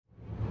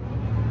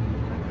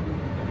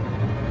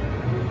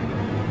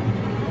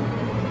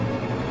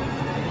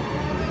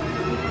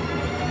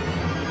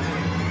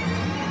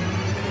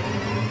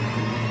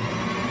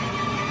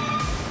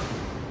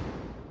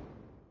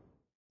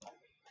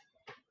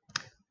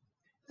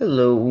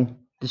Hello,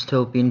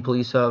 dystopian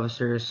police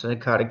officers,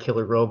 psychotic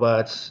killer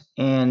robots,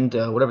 and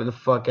whatever the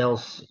fuck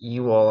else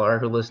you all are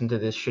who listen to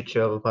this shit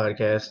show of a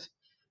podcast.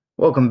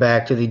 Welcome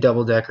back to the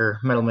Double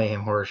Decker Metal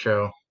Mayhem Horror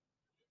Show.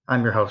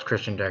 I'm your host,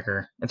 Christian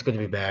Decker. It's good to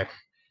be back.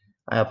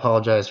 I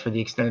apologize for the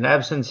extended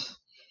absence.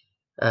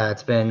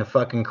 It's been a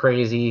fucking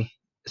crazy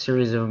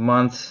series of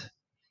months,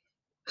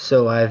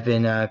 so I've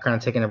been kind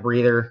of taking a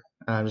breather.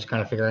 I'm just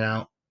kind of figuring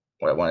out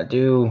what I want to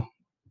do,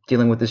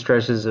 dealing with the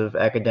stresses of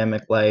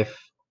academic life,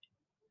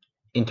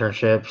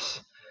 internships,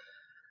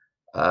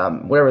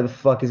 whatever the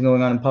fuck is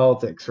going on in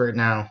politics right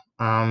now.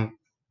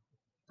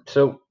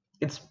 So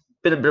it's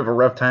been a bit of a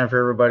rough time for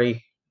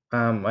everybody.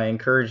 I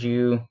encourage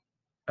you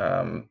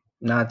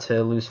not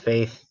to lose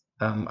faith.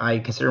 I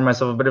consider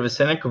myself a bit of a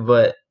cynic,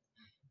 but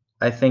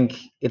I think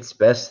it's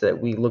best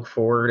that we look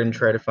forward and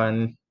try to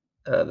find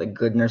the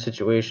good in our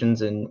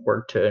situations and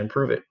work to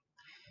improve it.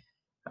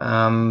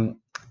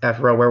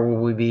 After all, where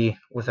will we be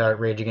without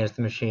Rage Against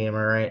the Machine? Am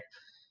I right?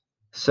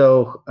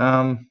 So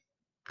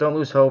don't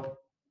lose hope.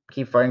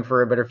 Keep fighting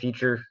for a better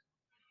future.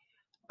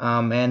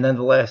 And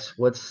nonetheless,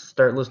 let's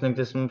start listening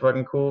to some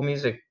fucking cool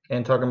music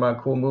and talking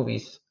about cool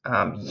movies.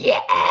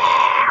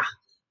 Yeah!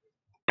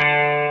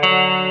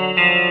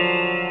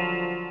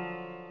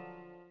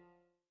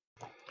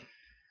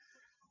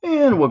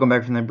 And welcome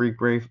back from that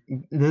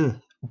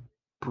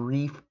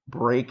brief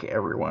break,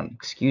 everyone.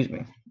 Excuse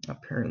me.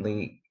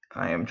 Apparently,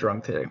 I am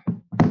drunk today.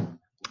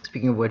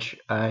 Speaking of which,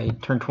 I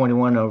turned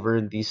 21 over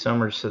the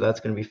summer, so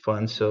that's going to be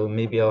fun. So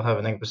maybe I'll have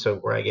an episode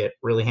where I get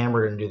really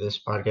hammered and do this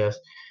podcast.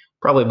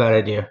 Probably a bad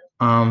idea.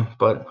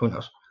 But who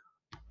knows?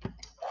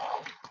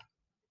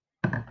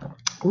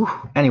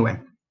 Anyway,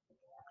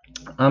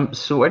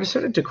 so I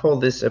decided to call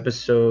this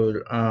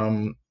episode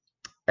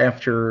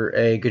after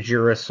a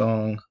Gojira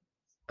song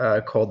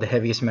called "The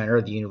Heaviest Matter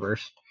of the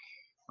Universe."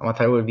 I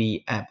thought it would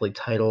be aptly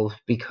titled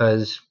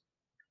because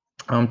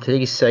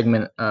today's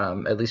segment,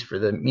 at least for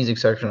the music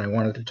section, I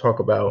wanted to talk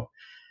about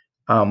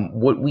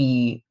what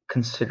we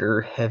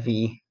consider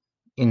heavy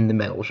in the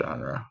metal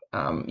genre,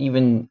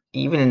 even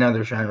in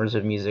other genres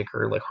of music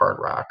or like hard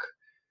rock.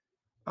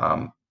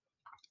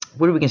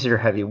 What do we consider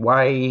heavy?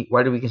 Why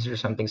do we consider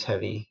some things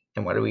heavy,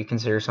 and why do we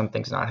consider some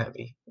things not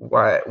heavy?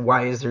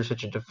 Why is there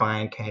such a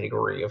defined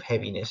category of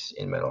heaviness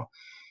in metal?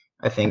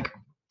 I think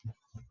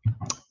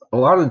a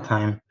lot of the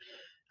time,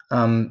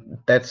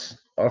 that's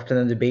often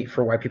a debate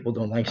for why people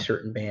don't like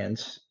certain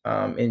bands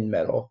in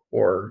metal,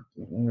 or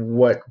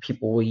what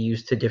people will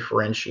use to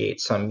differentiate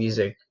some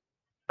music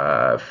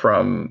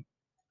from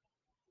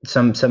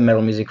some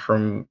metal music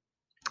from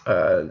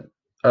uh,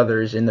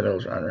 others in the metal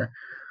genre,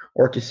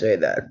 or to say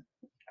that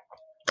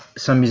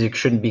some music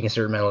shouldn't be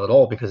considered metal at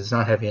all because it's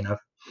not heavy enough.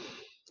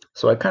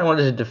 So I kind of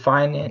wanted to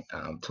define it,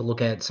 to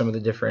look at some of the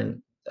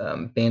different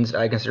bands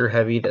that I consider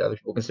heavy, that other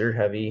people consider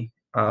heavy,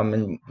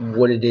 and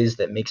what it is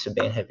that makes a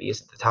band heavy.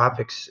 Is it the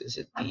topics? Is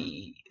it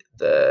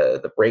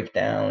the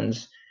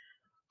breakdowns?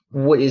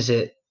 What is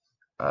it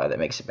that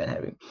makes a band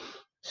heavy?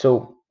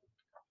 So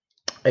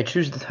I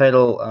choose the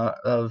title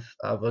of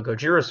a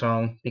Gojira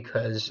song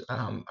because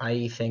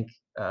I think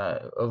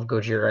of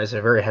Gojira as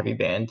a very heavy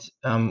band,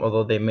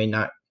 although they may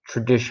not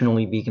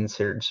traditionally be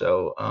considered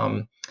so.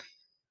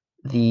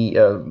 The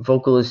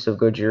vocalist of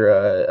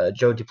Gojira,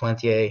 Joe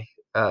Duplantier,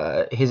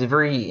 he has a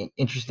very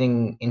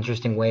interesting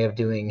way of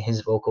doing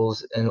his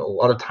vocals, and a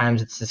lot of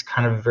times it's this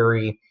kind of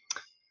very,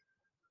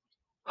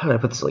 how do I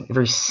put this, like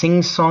very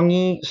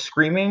sing-songy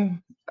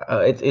screaming.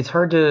 It's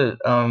hard to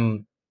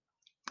kind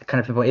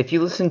of pinpoint. If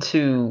you're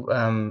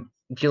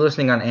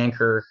listening on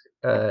Anchor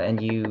and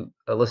you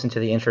listen to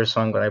the intro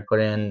song that I put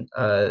in,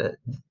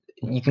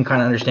 you can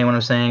kind of understand what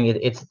I'm saying.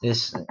 It's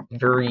this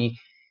very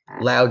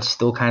loud,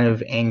 still kind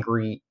of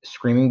angry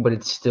screaming, but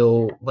it's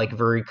still like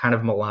very kind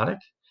of melodic.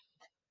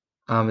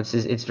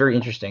 It's very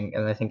interesting,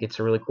 and I think it's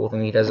a really cool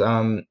thing he does.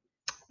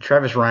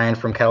 Travis Ryan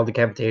from Cattle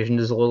Decapitation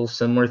does a little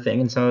similar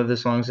thing in some of the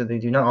songs that they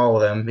do. Not all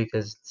of them,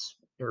 because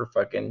they're a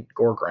fucking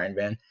gore grind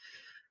band,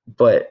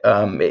 but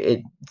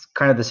it's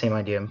kind of the same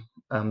idea.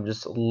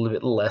 Just a little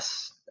bit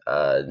less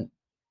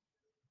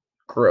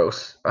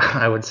gross,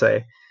 I would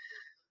say.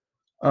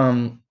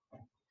 And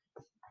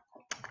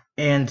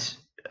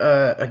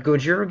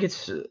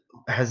Gojira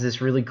has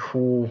this really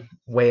cool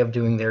way of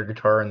doing their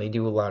guitar, and they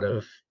do a lot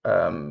of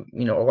a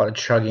lot of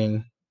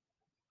chugging,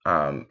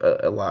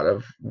 a lot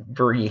of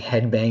very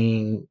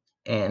headbanging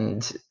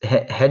and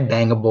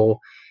headbangable,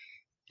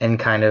 and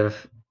kind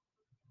of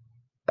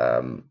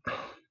um,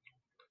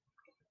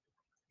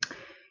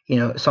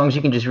 songs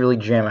you can just really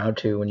jam out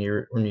to when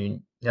you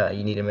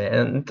need them.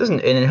 And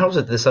it helps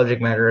that the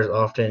subject matter is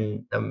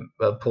often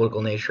a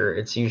political nature.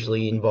 It's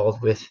usually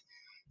involved with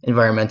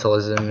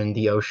environmentalism and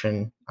the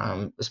ocean,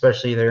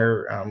 especially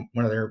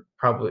one of their,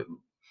 probably,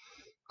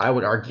 I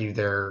would argue,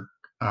 their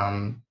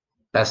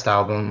best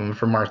album,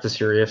 From Mars to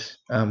Sirius,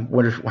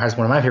 which has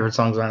one of my favorite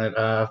songs on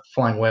it,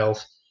 Flying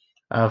Whales.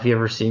 If you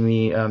ever see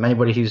me,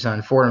 anybody who's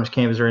on forums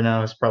campus right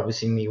now has probably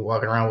seen me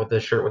walking around with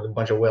this shirt with a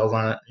bunch of whales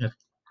on it.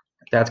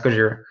 That's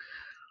Gojira.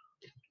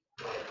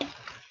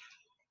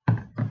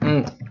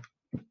 Mm.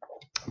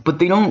 but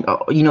they don't,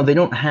 they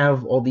don't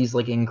have all these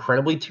like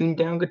incredibly tuned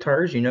down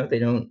guitars. They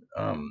don't,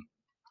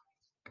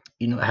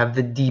 have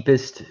the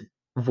deepest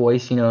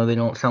voice. They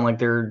don't sound like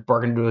they're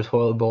barking into a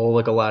toilet bowl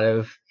like a lot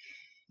of,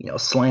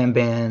 slam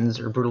bands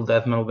or brutal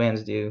death metal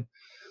bands do.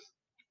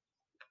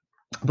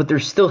 But they're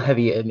still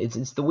heavy.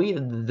 It's the way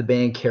that the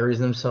band carries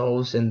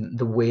themselves and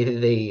the way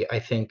that they, I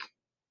think,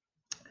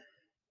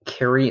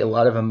 carry a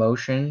lot of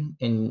emotion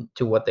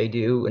into what they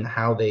do and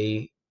how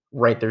they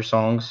write their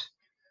songs.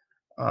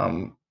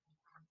 The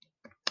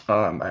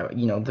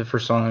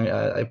first song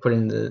I put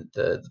in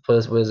the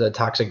playlist was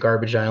 "Toxic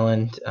Garbage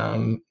Island."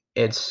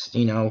 It's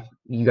you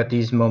got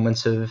these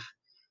moments of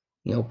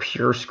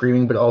pure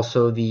screaming, but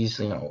also these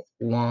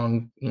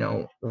long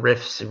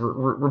riffs,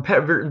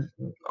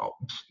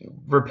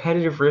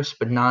 repetitive riffs,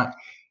 but not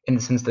in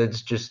the sense that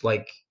it's just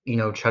like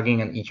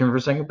chugging on each one for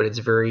a second, but it's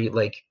very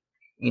like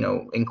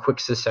in quick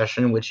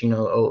succession, which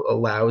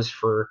allows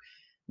for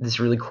this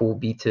really cool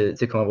beat to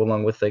come up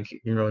along with like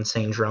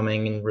insane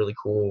drumming and really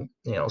cool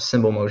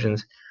cymbal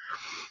motions.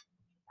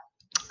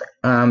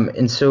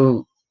 And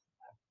so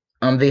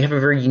they have a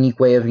very unique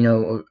way of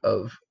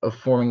of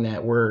forming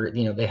that, where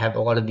they have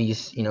a lot of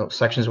these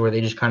sections where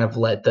they just kind of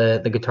let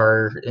the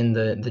guitar and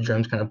the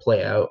drums kind of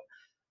play out,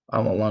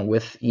 along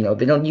with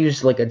they don't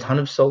use like a ton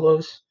of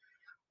solos.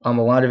 A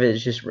lot of it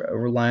is just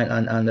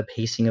reliant on the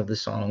pacing of the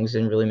songs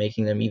and really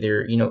making them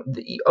either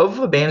of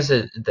the bands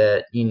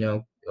that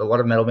a lot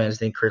of metal bands,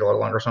 they create a lot of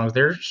longer songs.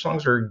 Their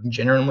songs are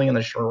generally on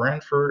the short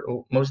end for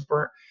most of the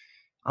part.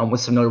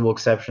 With some notable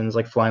exceptions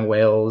like Flying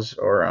Whales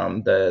or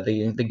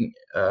the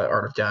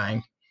Art of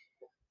Dying.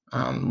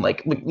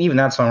 Like even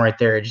that song right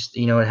there, it just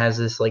it has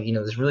this like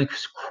this really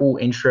cool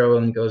intro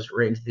and goes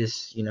right into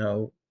this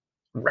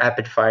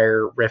rapid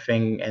fire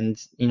riffing and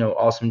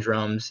awesome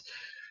drums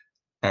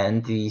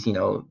and these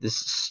this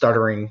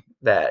stuttering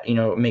that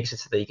makes it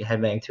so that you can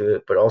headbang to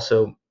it, but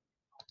also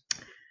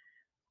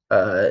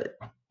uh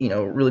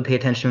really pay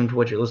attention to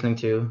what you're listening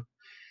to.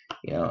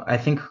 I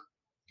think,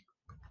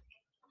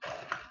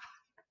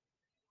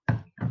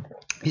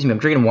 excuse me, I'm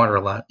drinking water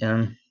a lot.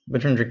 I'm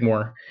trying to drink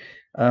more.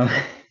 um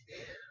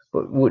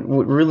but what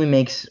really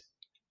makes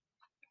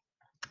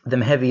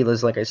them heavy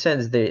is, like I said,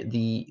 is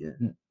the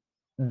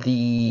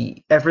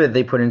effort that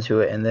they put into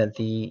it, and that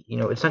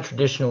it's not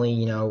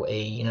traditionally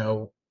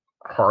a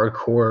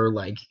hardcore,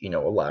 like a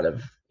lot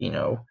of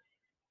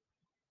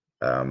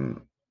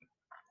um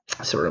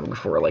sort of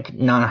before like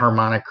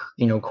non-harmonic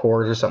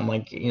chords or something,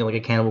 like like a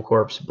Cannibal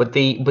Corpse, but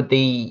they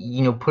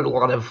put a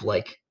lot of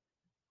like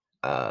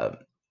uh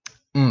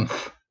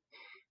oomph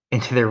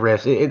into their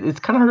riffs.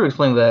 It's kind of hard to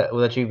explain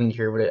without you even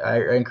here, but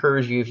I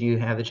encourage you, if you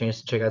have the chance,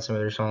 to check out some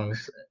of their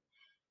songs.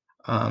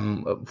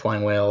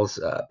 Flying Whales,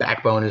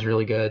 Backbone is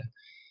really good.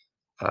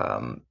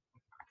 um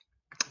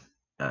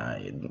uh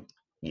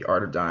the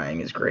Art of Dying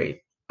is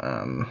great.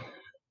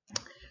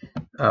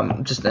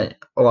 Just a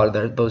lot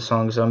of those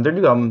songs. Their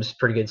new album is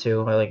pretty good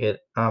too. I like it.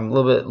 A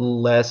little bit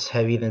less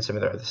heavy than some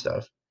of their other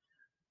stuff,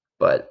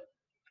 but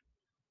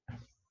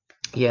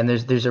yeah. And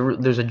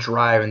there's a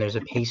drive and there's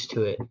a pace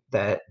to it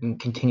that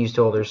continues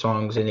to all their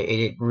songs, and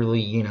it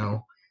really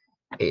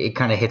it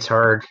kind of hits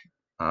hard.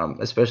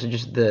 Especially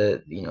just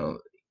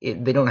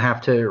they don't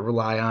have to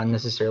rely on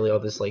necessarily all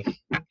this like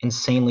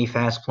insanely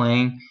fast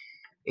playing.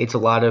 It's a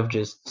lot of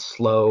just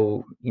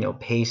slow,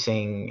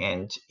 pacing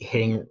and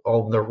hitting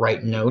all the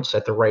right notes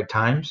at the right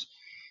times.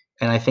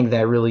 And I think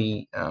that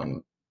really,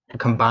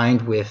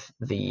 combined with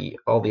the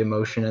all the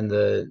emotion and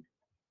the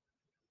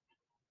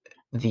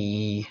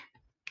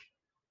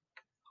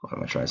what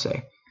am I trying to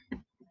say?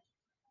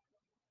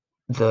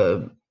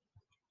 The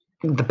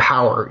the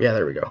power, yeah,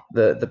 there we go.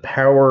 The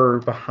power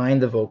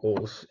behind the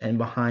vocals and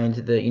behind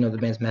the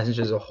band's message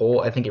as a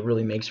whole, I think it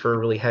really makes for a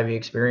really heavy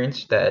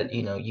experience that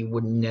you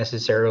wouldn't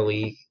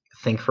necessarily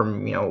think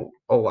from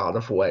a lot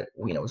of what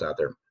is out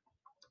there.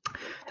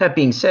 That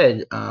being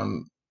said,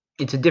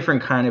 it's a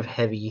different kind of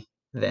heavy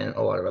than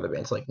a lot of other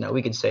bands. Like, now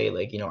we could say,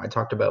 like, I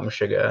talked about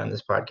Meshuggah on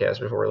this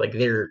podcast before. Like,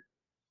 they're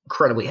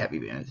incredibly heavy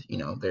band.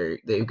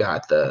 They've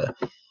got the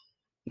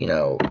you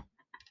know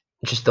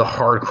just the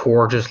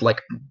hardcore, just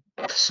like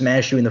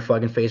smash you in the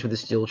fucking face with a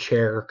steel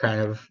chair kind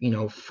of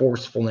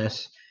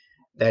forcefulness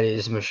that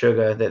is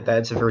Meshuggah.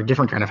 That's a very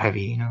different kind of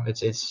heavy.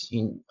 It's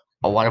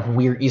a lot of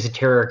weird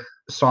esoteric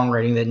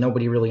songwriting that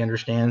nobody really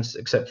understands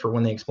except for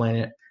when they explain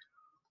it.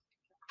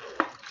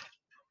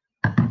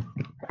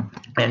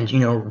 And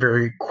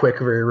very quick,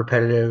 very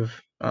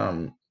repetitive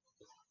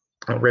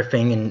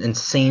riffing and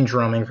insane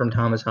drumming from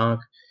Thomas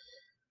Honk.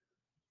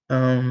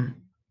 But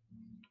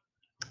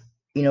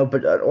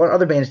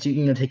other bands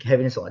do take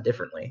heaviness a lot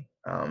differently.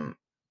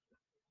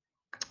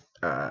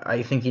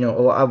 I think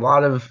a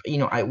lot of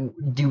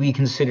do we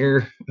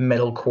consider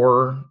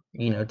metalcore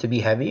to be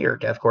heavy, or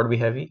deathcore to be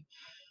heavy?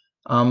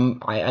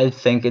 I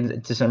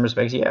think to some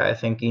respects, yeah. I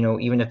think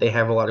even if they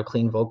have a lot of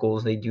clean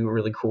vocals, they do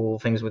really cool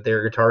things with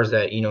their guitars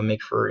that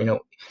make for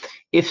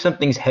if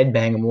something's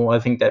headbangable, I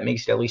think that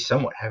makes it at least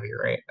somewhat heavy,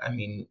 right? I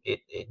mean,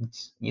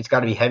 it's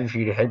got to be heavy for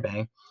you to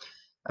headbang.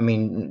 I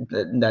mean,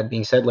 that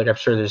being said, like I'm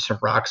sure there's some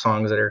rock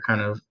songs that are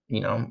kind of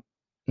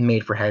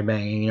made for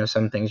headbanging.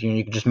 Some things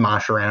you can just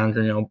mosh around.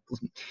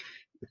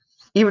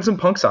 Even some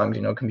punk songs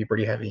can be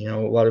pretty heavy. A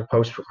lot of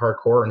post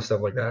hardcore and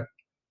stuff like that.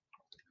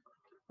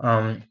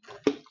 Um,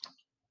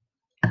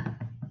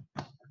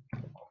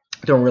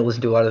 don't really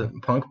listen to a lot of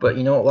punk, but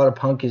a lot of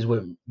punk is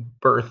what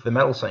birthed the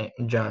metal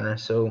genre.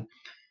 So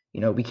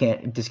we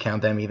can't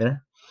discount them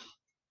either.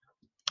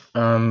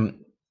 I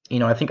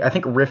think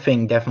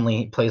riffing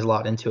definitely plays a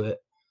lot into it.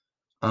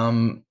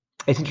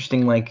 It's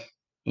interesting, like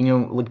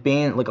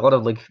like a lot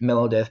of like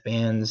mellow death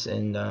bands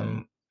and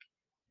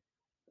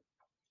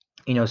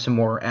some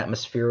more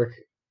atmospheric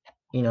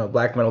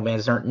black metal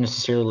bands aren't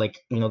necessarily like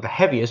the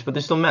heaviest, but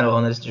they're still metal,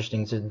 and that's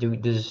interesting. So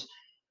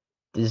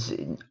does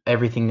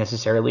everything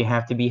necessarily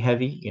have to be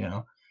heavy?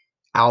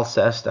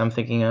 Alcest, I'm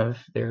thinking of.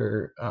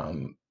 They're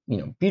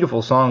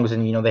beautiful songs,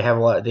 and they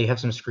have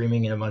some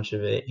screaming in a bunch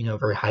of it.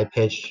 Very high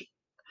pitched.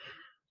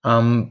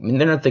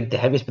 And they're not the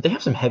heaviest, but they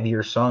have some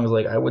heavier songs.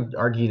 Like I would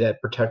argue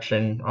that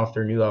Protection off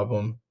their new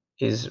album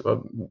is a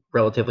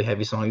relatively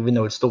heavy song, even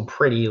though it's still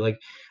pretty. Like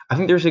I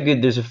think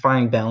there's a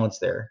fine balance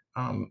there.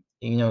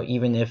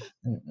 Even if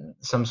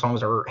some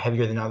songs are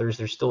heavier than others,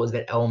 there still is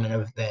that element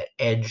of that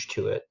edge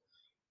to it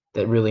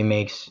that really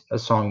makes a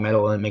song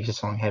metal and makes a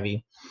song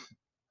heavy.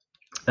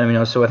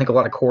 So I think a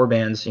lot of core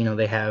bands,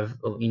 they have,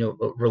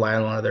 rely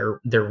on a lot of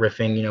their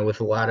riffing, with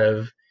a lot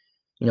of,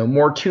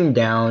 more tuned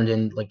down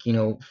and like,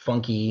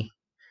 funky.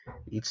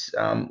 It's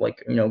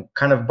like,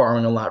 kind of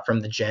borrowing a lot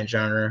from the gent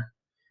genre.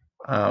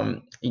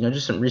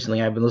 Just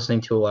recently I've been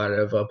listening to a lot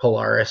of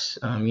Polaris.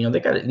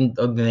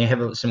 They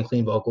have some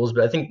clean vocals,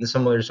 but I think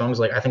some of their songs,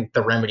 like I think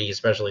The Remedy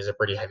especially is a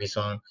pretty heavy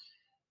song.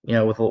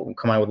 With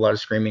come out with a lot of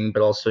screaming,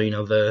 but also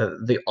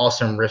the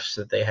awesome riffs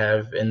that they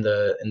have in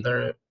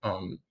the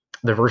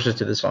verses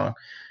to the song.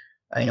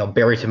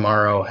 Bury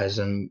Tomorrow has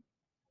some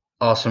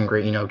awesome,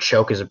 great.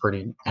 Choke is a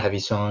pretty heavy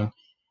song.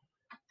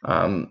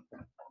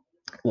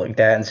 Like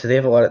that, and so they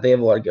have a lot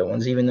of good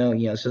ones. Even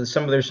though so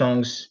some of their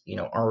songs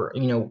are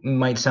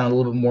might sound a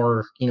little bit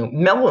more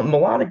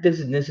melodic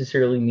doesn't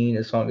necessarily mean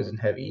a song isn't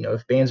heavy.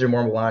 If bands are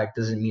more melodic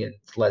doesn't mean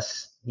it's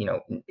less.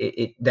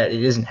 That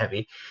it isn't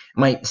heavy. It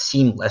might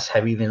seem less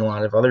heavy than a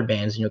lot of other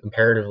bands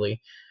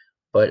comparatively,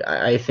 but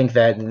I think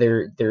that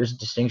there's a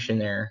distinction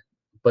there.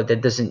 But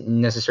that doesn't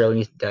necessarily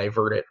need to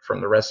divert it from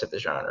the rest of the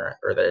genre,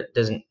 or that it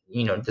doesn't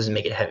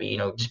make it heavy.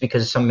 Just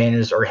because some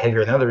bands are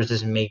heavier than others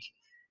doesn't make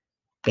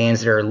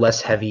bands that are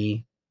less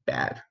heavy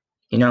bad.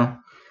 You know,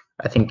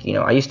 I think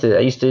I used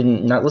to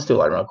not listen to a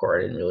lot of metalcore.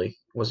 I didn't really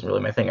wasn't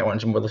really my thing. I wanted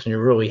to more listen to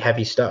really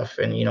heavy stuff,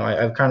 and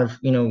I've kind of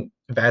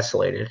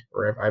vacillated,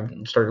 or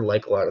I've started to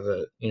like a lot of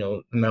the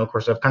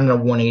metalcore stuff. Kind of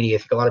a 180. I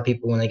think a lot of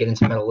people when they get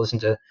into metal listen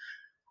to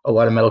a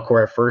lot of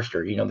metalcore at first,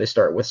 or they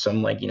start with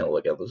some like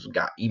like those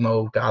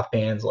emo goth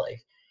bands like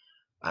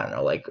I don't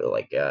know like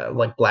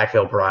Black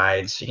Veil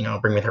Brides,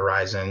 Bring Me the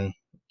Horizon.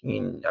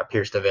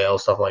 Pierce the Veil,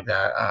 stuff like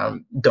that.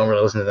 Don't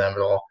really listen to them at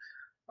all.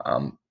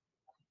 Um,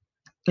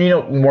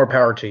 more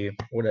power to you.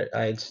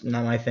 It's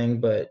not my thing,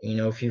 but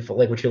if you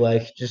like what you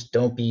like, just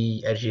don't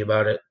be edgy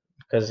about it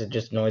because it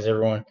just annoys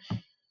everyone.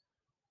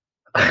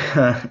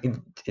 it,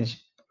 it's,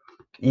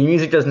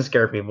 music doesn't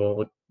scare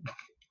people,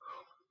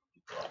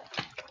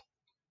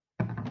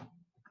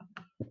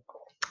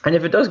 and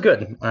if it does,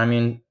 good. I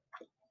mean,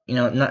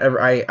 not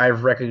ever.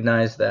 I've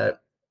recognized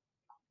that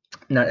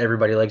not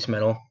everybody likes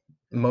metal.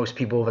 Most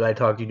people that I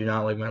talk to do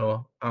not like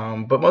metal.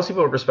 But most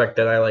people respect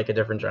that I like a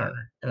different genre,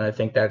 and I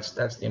think that's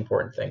the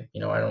important thing.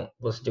 I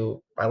listen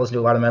to a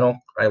lot of metal.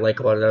 I like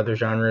a lot of other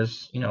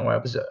genres.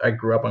 I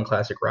grew up on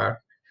classic rock.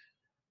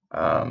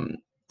 Um,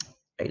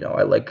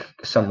 I like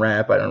some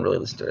rap. I don't really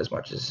listen to it as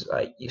much as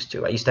I used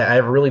to. I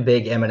have a really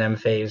big Eminem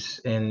phase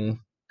in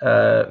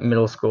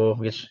middle school,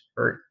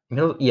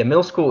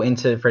 middle school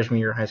into freshman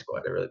year of high school. I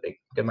had a really big.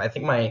 I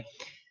think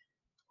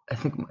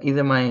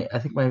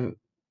my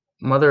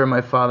mother and my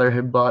father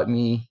had bought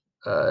me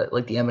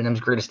like the Eminem's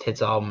greatest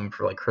hits album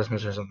for like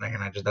Christmas or something,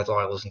 and that's all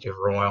I listened to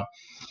for a while.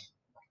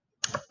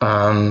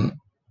 Um,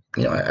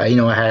 I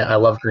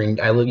love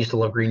used to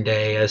love Green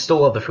Day. I still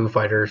love the Foo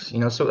Fighters.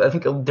 So I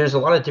think there's a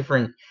lot of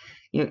different.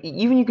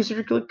 Even you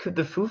consider like,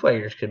 the Foo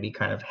Fighters could be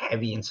kind of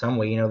heavy in some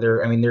way.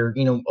 They're a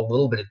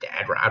little bit of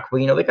dad rock, but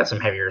they got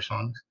some heavier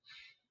songs.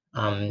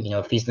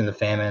 Feast and the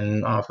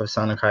Famine off of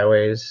Sonic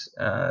Highways.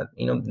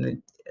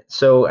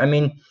 So I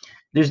mean,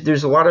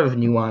 there's a lot of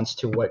nuance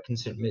to what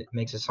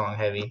makes a song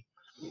heavy.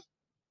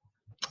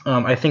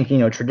 I think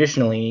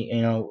traditionally,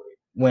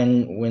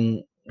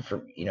 when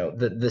for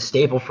the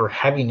staple for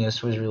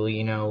heaviness was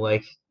really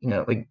it's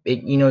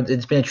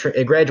been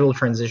a gradual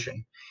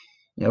transition.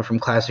 From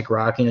classic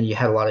rock, you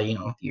had a lot of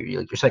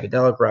your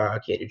psychedelic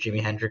rock, you had your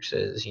Jimi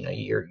Hendrixes,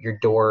 your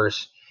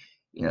Doors,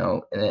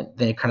 and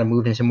then it kind of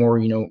moved into more,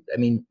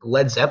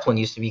 Led Zeppelin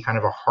used to be kind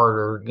of a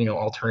harder,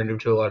 alternative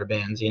to a lot of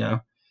bands,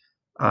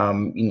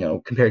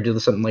 compared to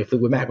something like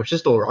Fleetwood Mac, which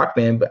is still a rock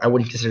band, but I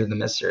wouldn't consider them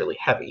necessarily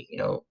heavy.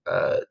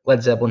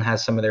 Led Zeppelin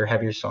has some of their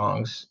heavier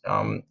songs,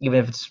 even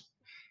if it's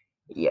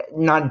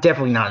not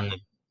definitely not in the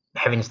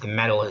heaviness than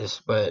metal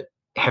is, but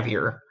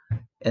heavier.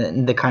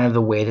 And the kind of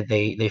the way that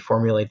they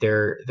formulate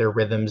their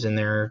rhythms and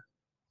their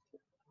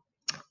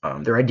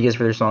ideas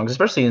for their songs,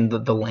 especially in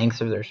the length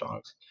of their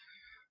songs.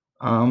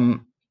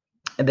 And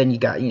then you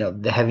got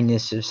the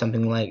heaviness of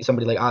somebody like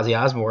Ozzy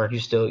Osbourne, who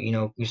still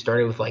who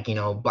started with like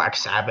Black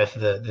Sabbath,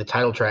 the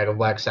title track of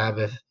Black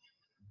Sabbath.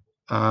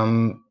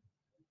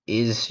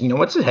 Is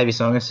what's a heavy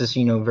song? It's this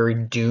very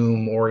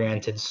doom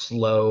oriented,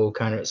 slow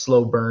kind of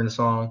slow burn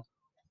song.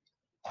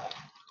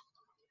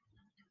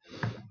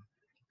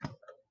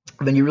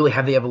 Then you really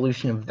have the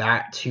evolution of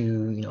that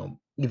to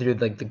either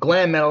like the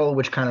glam metal,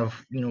 which kind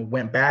of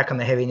went back on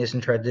the heaviness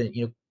and tried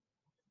to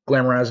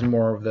glamorize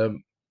more of the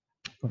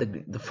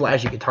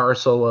flashy guitar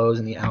solos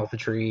and the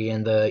alphatry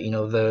and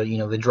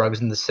the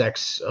drugs and the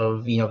sex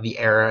of the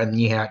era. And then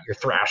you had your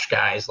thrash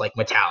guys like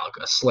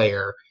Metallica,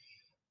 Slayer,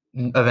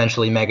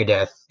 eventually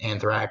Megadeth,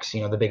 Anthrax,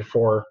 the big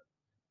four.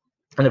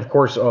 And of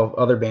course of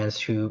other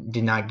bands who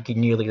did not get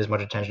nearly as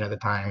much attention at the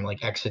time,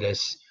 like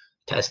Exodus,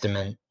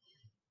 Testament.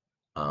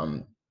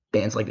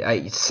 Bands like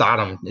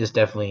Sodom is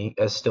definitely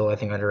still, I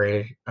think,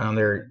 underrated.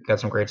 They're got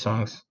some great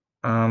songs.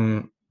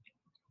 And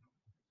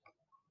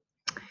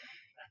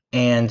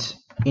that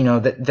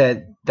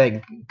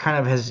kind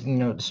of has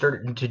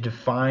started to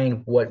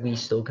define what we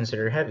still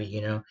consider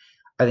heavy.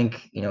 I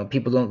think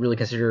people don't really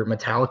consider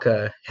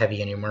Metallica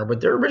heavy anymore, but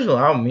their original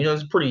album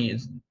is pretty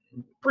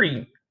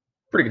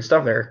good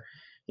stuff there.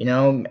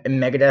 And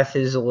Megadeth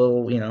is a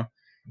little bit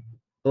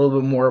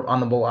more on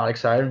the melodic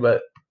side,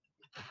 but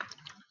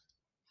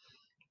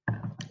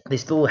they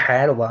still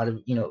had a lot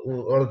of a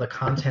lot of the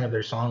content of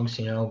their songs,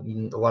 a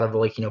lot of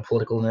like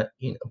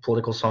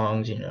political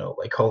songs,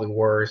 like Holy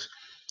Wars,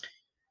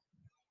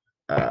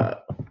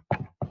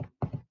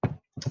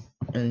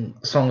 and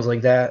songs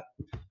like that.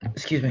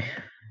 Excuse me.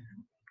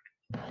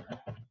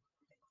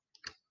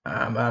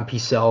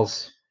 Peace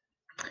Cells,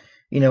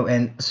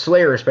 and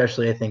Slayer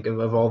especially. I think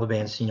of all the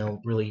bands,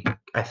 really,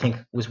 I think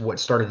was what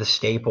started the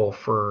staple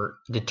for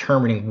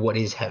determining what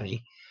is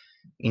heavy.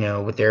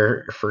 With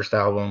their first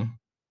album,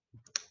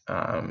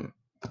 and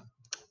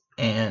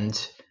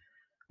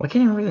I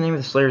can't remember the name of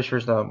the Slayer's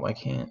first album. I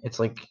can't. It's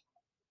like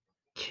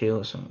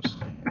Kill Some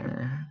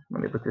Slayer.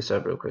 Let me look this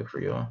up real quick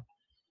for you.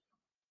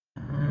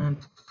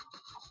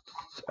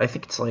 I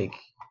think it's like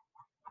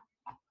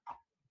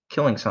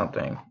Killing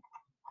Something.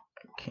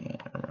 I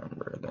can't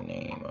remember the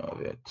name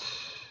of it.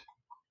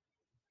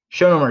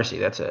 Show No Mercy.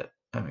 That's it.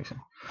 That makes sense.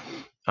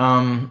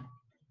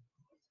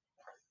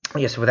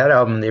 Yeah, so with that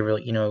album, they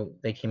really,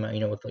 they came out,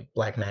 with like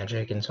Black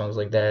Magic and songs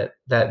like that.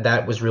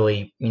 That was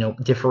really,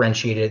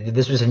 differentiated.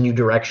 This was a new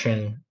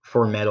direction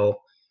for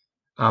metal.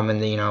 And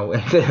then,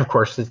 and then of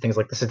course, things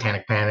like the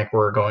Satanic Panic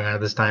were going on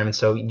at this time, and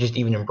so just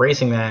even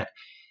embracing that,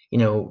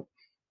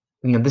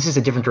 this is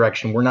a different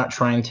direction. We're not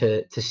trying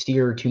to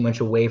steer too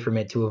much away from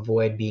it to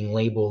avoid being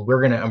labeled.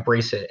 We're going to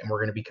embrace it, and we're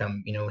going to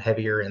become,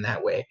 heavier in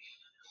that way.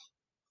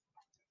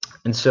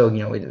 And so,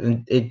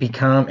 it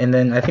become, and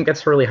then I think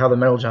that's really how the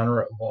metal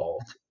genre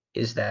evolved,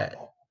 is that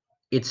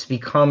it's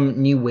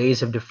become new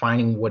ways of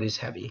defining what is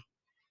heavy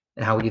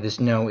and how we do this.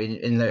 And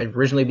it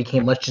originally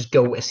became, let's just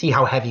go see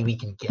how heavy we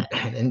can get.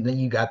 And then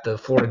you got the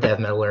Florida death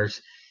metalers,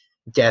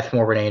 Death,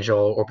 Morbid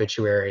Angel,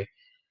 Obituary,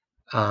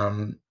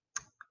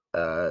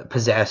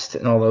 Possessed,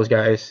 and all those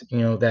guys.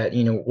 That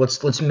let's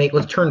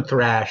turn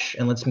thrash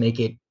and let's make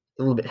it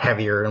a little bit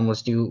heavier, and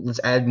let's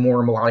add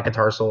more melodic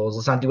guitar solos.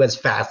 Let's not do as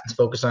fast. Let's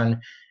focus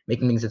on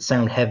making things that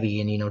sound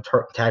heavy and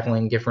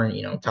tackling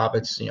different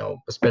topics.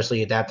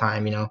 Especially at that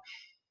time.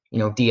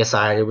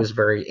 DSI, it was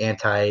very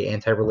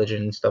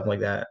anti-religion, stuff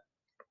like that,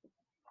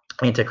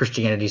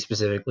 anti-Christianity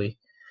specifically.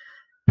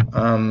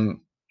 And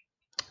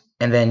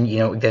then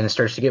then it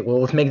starts to get, well,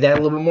 let's make that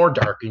a little bit more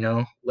dark.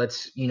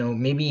 Let's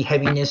maybe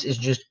heaviness is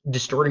just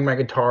distorting my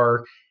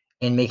guitar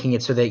and making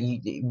it so that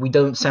we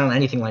don't sound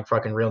anything like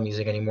fucking real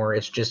music anymore.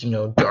 It's just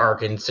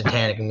dark and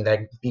satanic. I mean,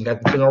 that you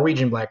got the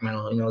Norwegian black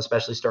metal,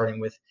 especially starting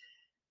with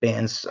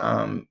bands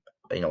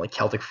like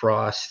Celtic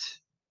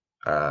Frost,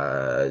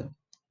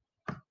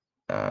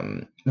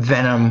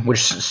 Venom,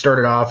 which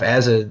started off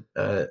as a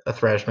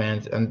thrash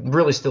band and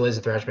really still is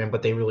a thrash band,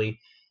 but they really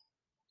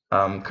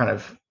kind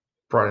of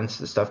brought in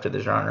stuff to the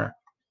genre.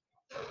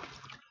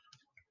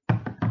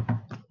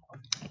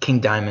 King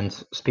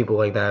Diamonds, people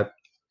like that.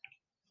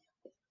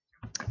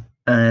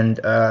 And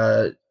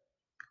of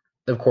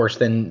course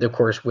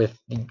with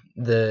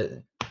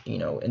the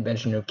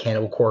invention of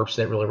Cannibal Corpse,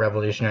 that really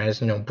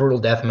revolutionized brutal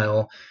death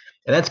metal.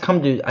 And that's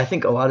come to, I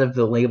think, a lot of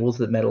the labels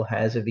that metal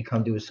has have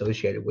become to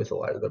associated with a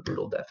lot of the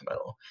brutal death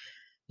metal.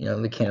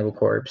 The Cannibal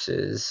Corpse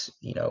is,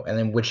 and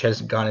then which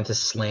has gone into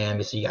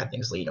slam. So you got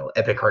things like,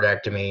 Epic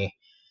Heartectomy,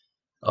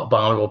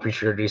 Abominable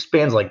Preacher,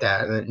 bands like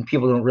that, and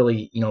people don't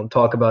really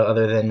talk about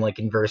other than like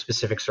in very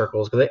specific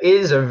circles, because it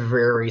is a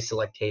very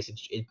select taste.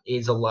 It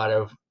is a lot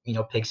of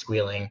pig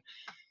squealing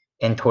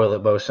and toilet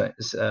bows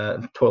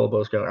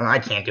going. And I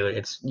can't do it.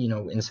 It's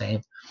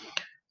insane.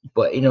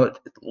 But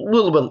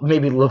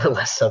maybe a little bit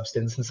less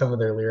substance in some of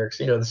their lyrics.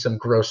 There's some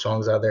gross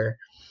songs out there.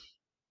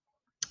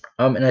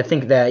 And I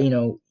think that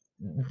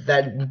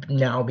that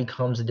now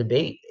becomes a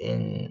debate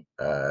in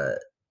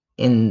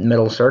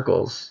metal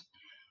circles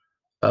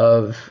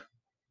of,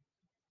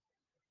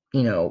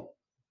 you know,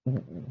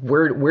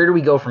 where do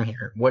we go from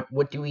here?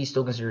 What do we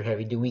still consider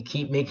heavy? Do we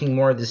keep making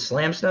more of this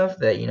slam stuff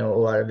that, a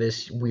lot of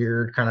this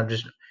weird kind of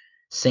just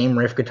same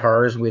riff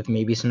guitars with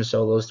maybe some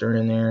solos thrown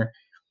in there?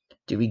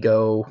 Do we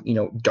go,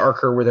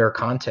 darker with our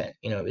content?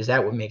 Is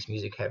that what makes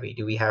music heavy?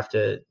 Do we have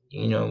to,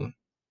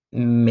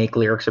 make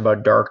lyrics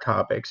about dark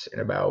topics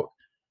and about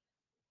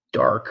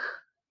dark,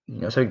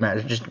 subject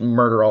matter, just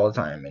murder all the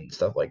time and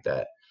stuff like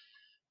that?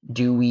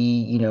 Do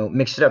we,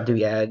 mix it up? Do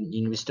we add,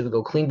 we still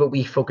go clean, but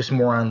we focus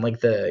more on like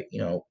the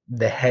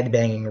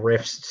headbanging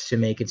riffs to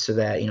make it so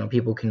that,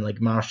 people can like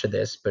mosh to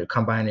this, but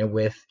combine it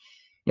with,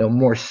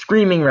 more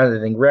screaming rather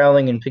than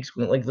growling and pick,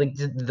 like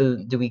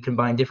do we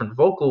combine different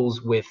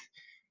vocals with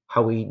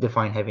how we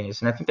define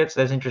heaviness? And I think that's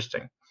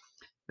interesting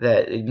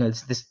that,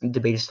 this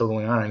debate is still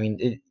going on. I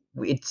mean,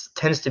 it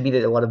tends to be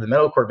that a lot of the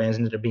metalcore bands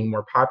ended up being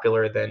more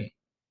popular than,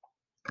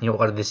 a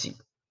lot of this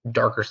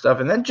darker stuff,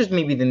 and that just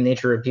maybe the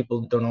nature of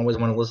people don't always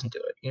want to listen to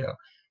it.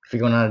 If you're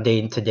going on a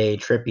day-to-day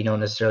trip, you don't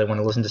necessarily want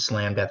to listen to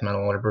slam death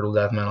metal or brutal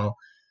death metal,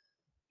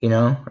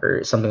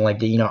 or something like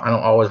that. I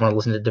don't always want to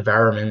listen to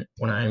Devourment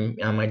when I'm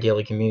on my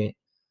daily commute,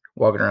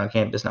 walking around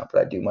campus. Not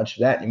that I do much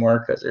of that anymore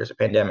because there's a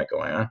pandemic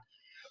going on.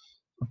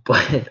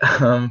 But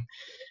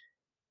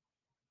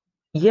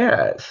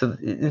yeah, so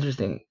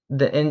interesting.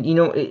 And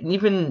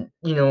even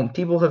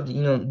people have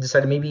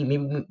decided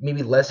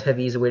maybe less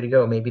heavy is the way to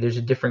go. Maybe there's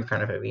a different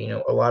kind of heavy.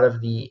 A lot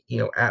of the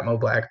Atmo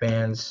black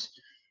bands,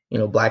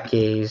 Black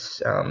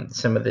Gaze,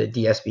 some of the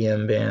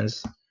DSBM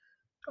bands,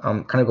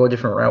 kind of go a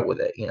different route with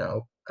it.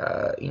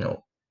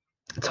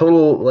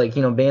 Total, like,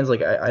 bands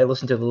like I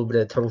listened to a little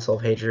bit of Total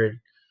Self Hatred.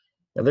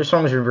 Their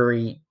songs are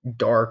very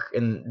dark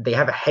and they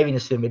have a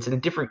heaviness to them. It's a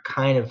different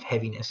kind of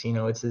heaviness.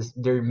 It's this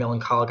very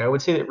melancholic. I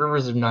would say that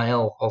Rivers of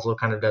Nile also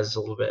kind of does this a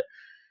little bit.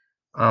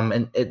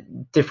 And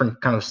different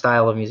kind of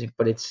style of music,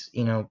 but it's,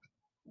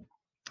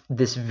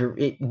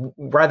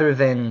 rather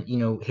than,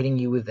 hitting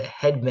you with the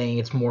headbang,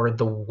 it's more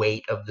the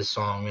weight of the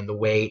song and the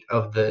weight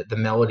of the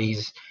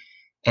melodies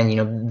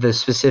and, the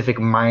specific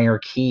minor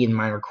key and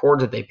minor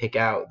chords that they pick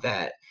out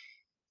that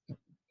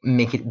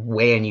make it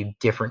weigh on you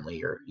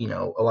differently, or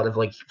a lot of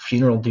like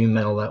funeral doom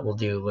metal that will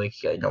do, like,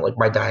 like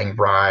My Dying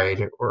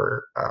Bride,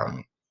 or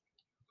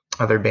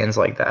other bands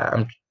like that.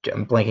 I'm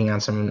blanking on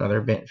some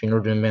other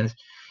funeral doom bands.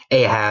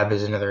 Ahab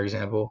is another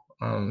example.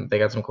 They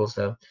got some cool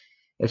stuff.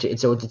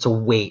 It's a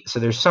weight, so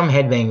there's some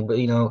headbang, but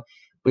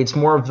it's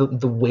more of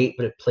the weight,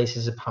 but it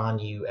places upon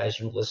you as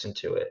you listen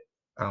to it.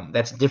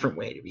 That's a different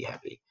way to be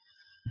happy.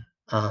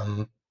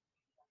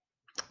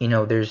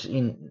 There's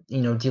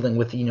dealing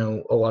with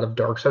a lot of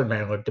dark side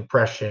matter, like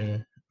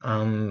depression,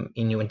 and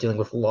dealing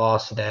with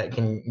loss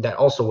that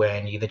also weigh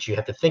on you, that you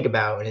have to think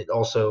about, and it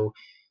also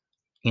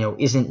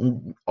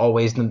isn't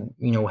always the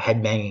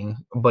headbanging,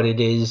 but it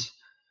is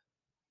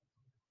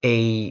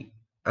a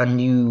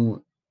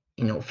new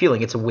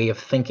feeling. It's a way of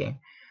thinking,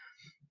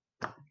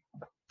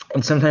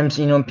 and sometimes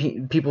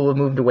people have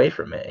moved away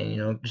from it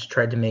and just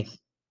tried to make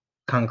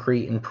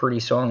concrete and pretty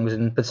songs,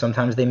 but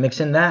sometimes they mix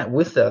in that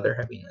with the other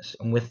heaviness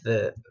and with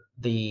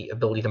the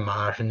ability to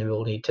mosh and the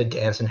ability to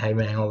dance and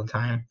headbang all the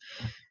time.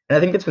 And I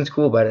think that's what's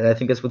cool about it. And I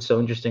think that's what's so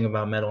interesting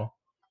about metal,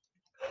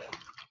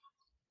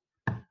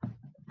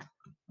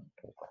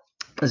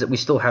 is that we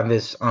still have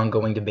this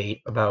ongoing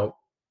debate about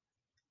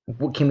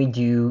what can we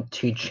do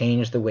to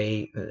change the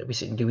way that we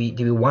see. Do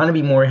we want to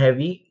be more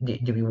heavy?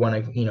 Do we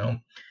want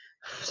to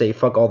say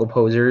fuck all the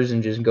posers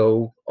and just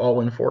go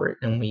all in for it?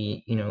 And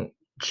we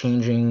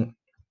changing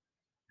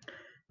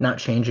not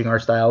changing our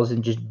styles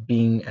and just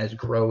being as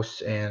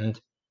gross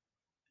and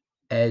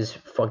as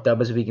fucked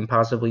up as we can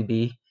possibly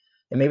be.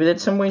 And maybe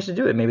that's some ways to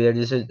do it. Maybe that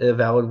is a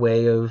valid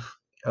way of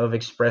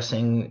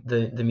expressing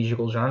the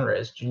musical genre,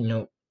 is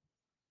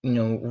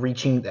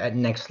reaching that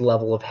next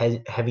level of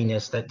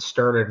heaviness that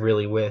started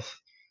really with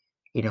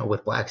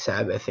with Black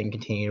Sabbath and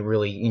continued to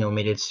really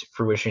made its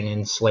fruition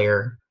in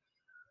Slayer.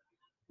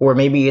 Or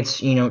maybe it's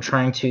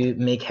trying to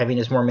make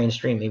heaviness more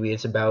mainstream. Maybe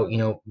it's about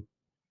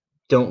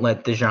don't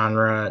let the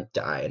genre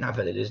die. Not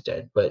that it is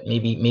dead, but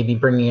maybe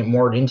bringing it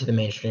more into the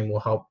mainstream will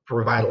help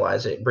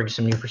revitalize it, bring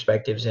some new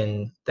perspectives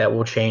in that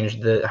will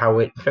change how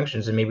it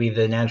functions. And maybe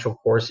the natural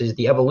course is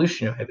the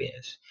evolution of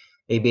heaviness.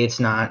 Maybe it's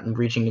not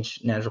reaching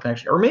its natural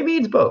connection, or maybe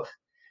it's both.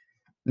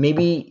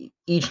 Maybe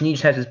each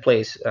niche has its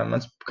place.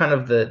 That's kind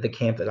of the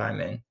camp that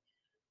I'm in,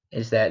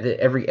 is that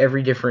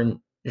every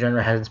different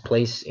genre has its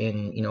place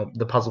in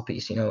the puzzle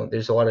piece.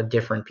 There's a lot of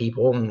different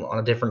people and a lot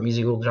of different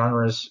musical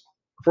genres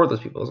for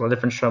those people. There's a lot of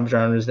different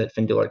subgenres that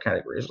fit into our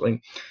categories.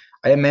 Like,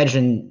 I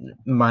imagine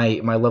my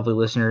lovely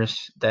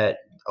listeners that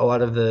a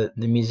lot of the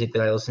music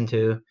that I listen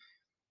to,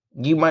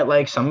 you might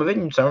like some of it,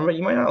 and some of it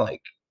you might not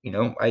like.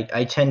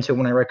 I tend to,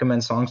 when I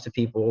recommend songs to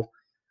people,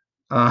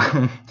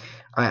 um,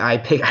 I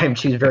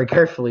choose very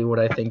carefully what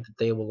I think that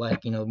they will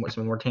like.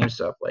 Some more tame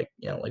stuff, like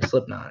like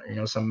Slipknot,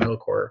 or some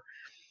metalcore.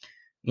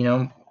 You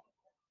know,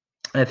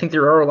 And I think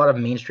there are a lot of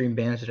mainstream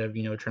bands that have,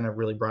 trying to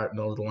really brought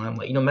metal to the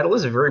limelight. Metal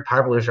is a very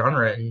popular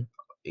genre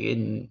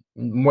in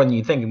more than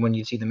you think when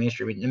you see the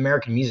mainstream. In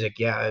American music,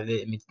 yeah,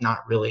 it's not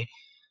really.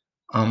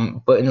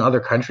 But in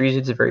other countries,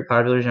 it's a very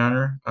popular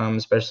genre,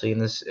 especially in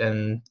this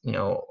and a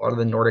lot of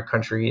the Nordic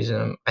countries.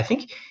 I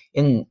think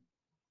in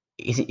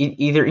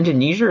either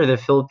Indonesia or the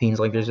Philippines,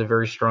 like there's a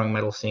very strong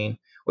metal scene,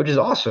 which is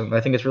awesome.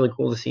 I think it's really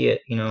cool to see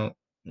it.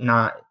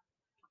 Not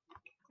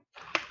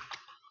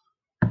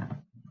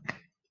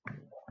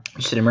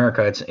just in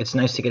America. It's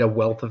nice to get a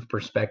wealth of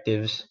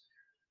perspectives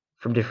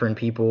from different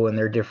people and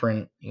their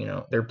different,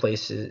 their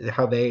places,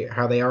 how they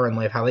are in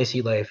life, how they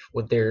see life,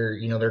 with their,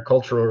 their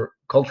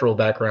cultural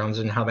backgrounds,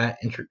 and how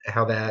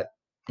that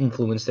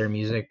influenced their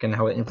music and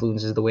how it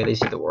influences the way they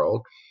see the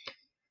world.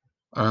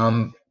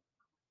 Um,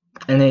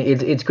 and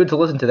it's good to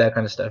listen to that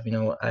kind of stuff.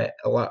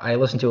 I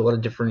listen to a lot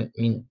of different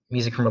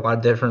music from a lot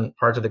of different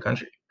parts of the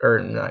country, or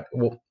not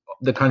well,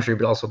 the country,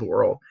 but also the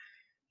world.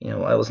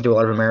 I listen to a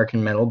lot of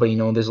American metal, but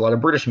there's a lot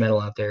of British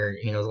metal out there.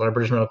 There's a lot of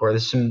British metalcore.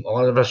 There's a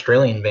lot of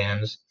Australian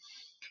bands.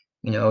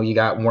 You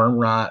got Worm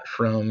Rot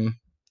from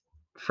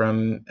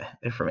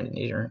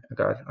Indonesia. Oh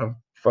God, I'm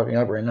fucking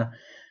up right now.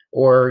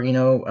 Or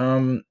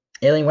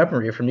Alien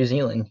Weaponry from New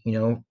Zealand.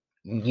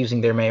 Using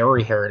their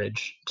Maori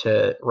heritage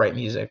to write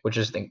music, which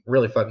is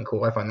really fucking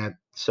cool. I find that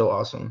so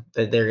awesome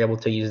that they're able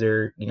to use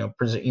their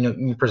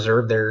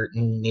preserve their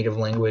native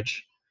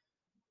language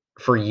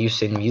for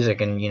use in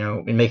music, and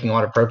in making a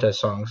lot of protest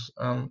songs,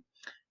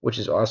 which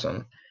is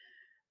awesome.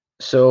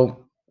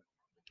 So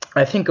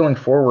I think going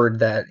forward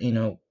that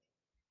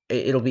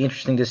it'll be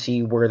interesting to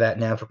see where that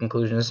natural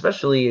conclusion,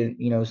 especially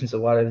since a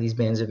lot of these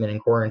bands have been in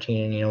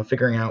quarantine, and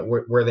figuring out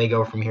where they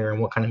go from here and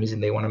what kind of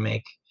music they want to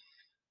make.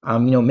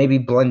 Maybe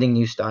blending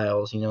new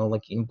styles,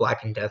 like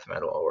black and death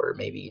metal, or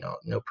maybe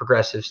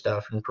progressive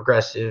stuff and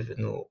progressive,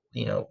 and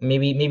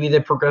maybe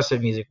the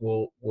progressive music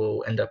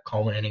will end up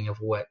culminating of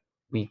what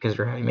we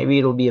consider heavy. Maybe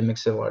it'll be a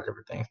mix of a lot of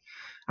different things.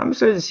 I'm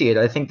excited to see it.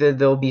 I think that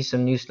there'll be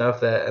some new stuff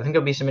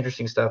there'll be some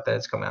interesting stuff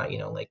that's come out.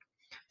 Like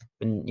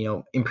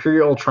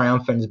Imperial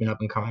Triumphant has been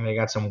up and coming. They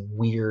got some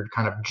weird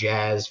kind of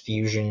jazz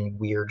fusion,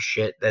 weird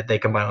shit that they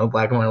combine with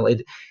black and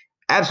white.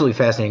 Absolutely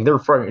fascinating. They're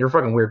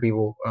fucking weird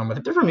people. I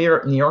think they're from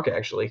New York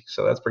actually,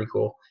 so that's pretty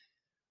cool.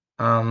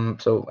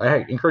 So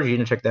I encourage you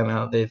to check them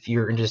out if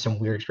you're into some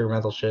weird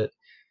experimental shit.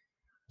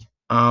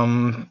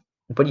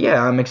 But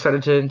yeah, I'm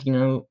excited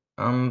to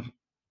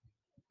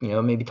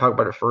maybe talk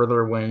about it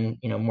further when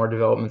more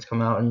developments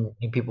come out and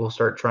people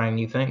start trying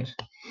new things.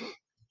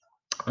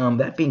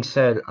 That being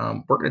said,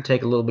 we're going to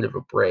take a little bit of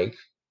a break.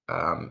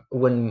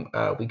 When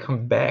we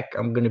come back,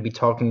 I'm going to be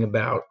talking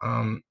about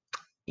a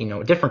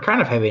different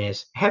kind of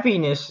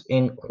heaviness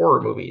in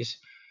horror movies.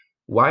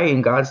 Why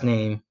in God's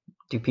name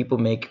do people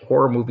make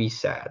horror movies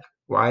sad?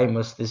 Why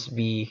must this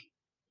be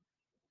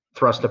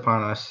thrust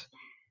upon us,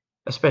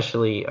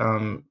 especially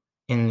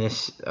in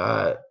this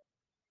uh,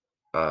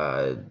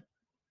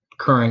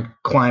 current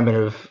climate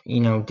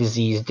of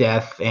disease,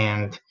 death,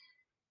 and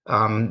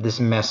this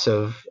mess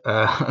of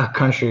a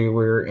country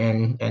we're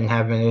in and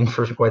have been in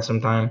for quite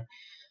some time?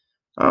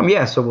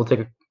 Yeah, so we'll take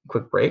a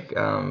quick break,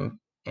 and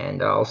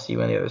I'll see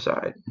you on the other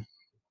side.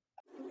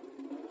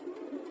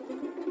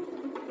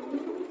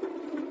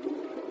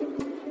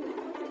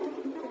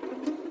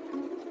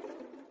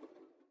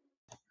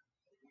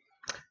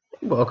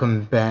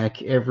 Welcome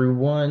back,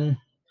 everyone.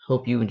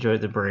 Hope you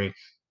enjoyed the break.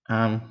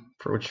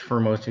 For which for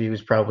most of you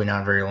is probably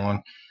not very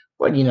long,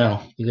 but you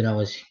can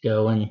always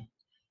go and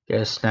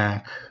get a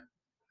snack,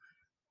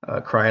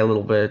 cry a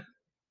little bit,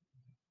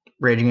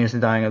 rage against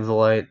the dying of the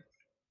light.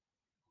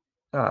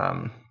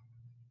 I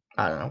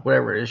don't know,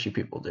 whatever it is you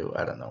people do.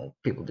 I don't know,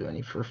 people do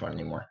any for fun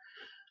anymore.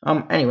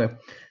 Anyway,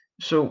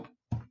 so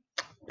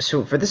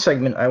for this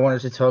segment, I wanted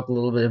to talk a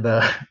little bit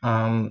about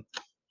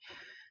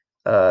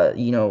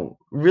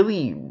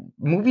really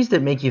movies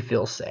that make you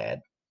feel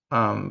sad.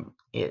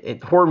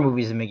 Horror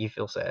movies that make you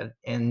feel sad,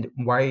 and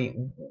why?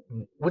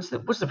 What's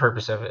the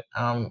purpose of it?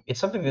 It's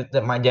something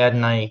that my dad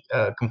and I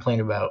complain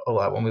about a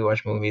lot when we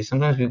watch movies.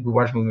 Sometimes we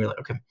watch a movie, we're like,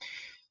 okay,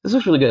 this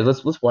looks really good.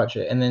 Let's watch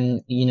it, and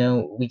then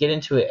we get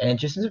into it, and it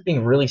just ends up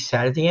being really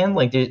sad at the end.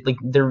 Like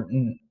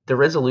the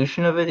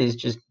resolution of it is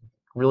just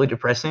really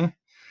depressing.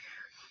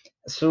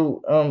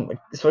 So I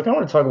kind of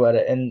want to talk about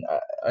it, and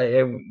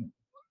I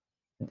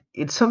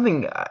it's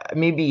something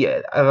maybe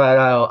I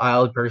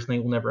personally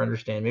will never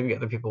understand. Maybe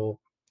other people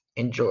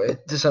enjoy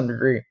it to some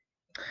degree,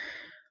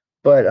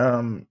 but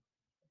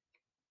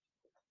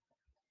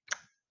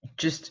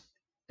just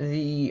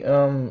the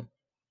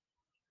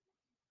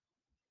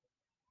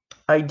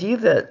idea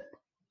that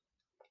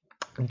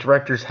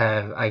directors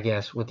have, I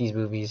guess, with these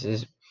movies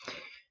is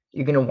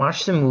you're gonna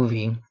watch the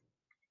movie,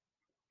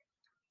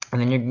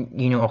 and then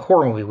you're a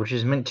horror movie, which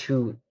is meant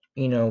to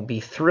be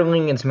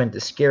thrilling. It's meant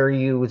to scare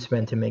you. It's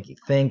meant to make you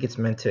think. It's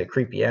meant to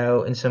creep you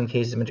out. In some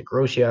cases, meant to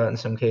gross you out. In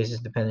some cases,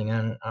 depending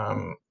on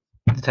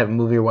the type of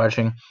movie you're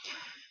watching.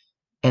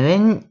 And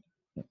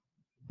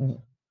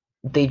then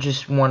they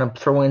just want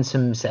to throw in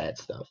some sad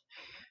stuff.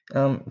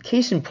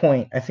 Case in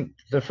point, I think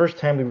the first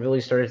time we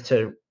really started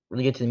to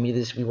really get to the meat of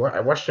this,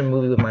 I watched a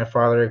movie with my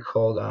father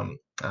called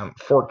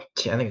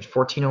 14. I think it's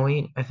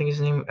 1408. I think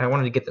his name. I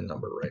wanted to get the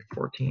number right.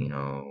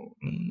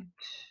 1408.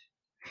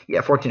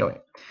 Yeah,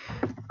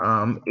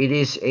 1408. It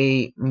is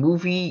a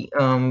movie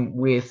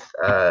with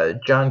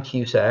John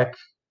Cusack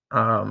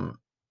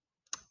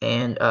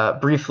and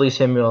briefly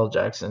Samuel L.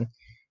 Jackson.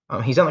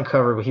 He's on the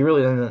cover, but he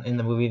really isn't in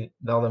the movie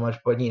all that much.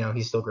 But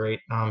he's still great.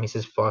 He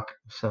says fuck,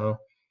 so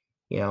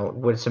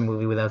what's a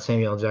movie without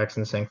Samuel L.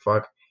 Jackson saying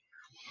fuck?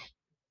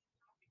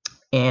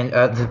 And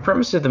the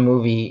premise of the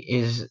movie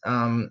is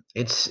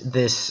it's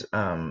this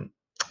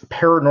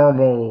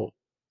paranormal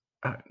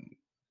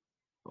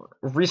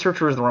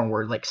researcher is the wrong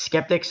word, like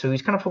skeptic. So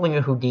he's kind of pulling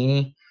a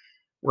Houdini,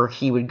 where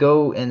he would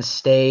go and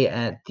stay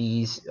at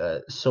these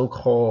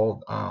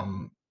so-called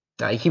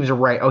he was a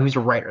writer. Oh, he was a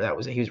writer. That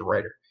was it. He was a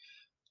writer.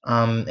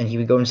 And he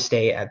would go and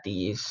stay at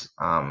these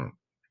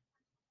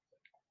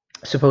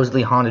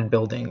supposedly haunted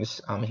buildings.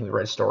 He would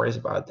write stories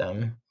about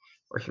them,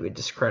 or he would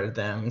discredit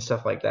them and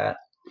stuff like that.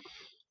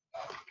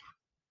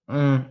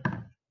 And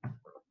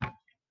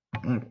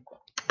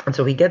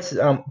so he gets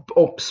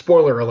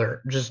spoiler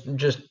alert.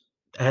 Just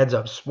heads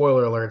up,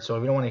 spoiler alert. So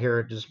if you don't want to hear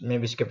it, just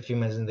maybe skip a few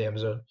minutes in the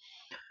episode.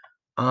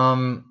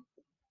 And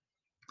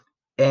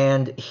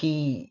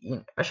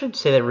I should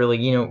say that really,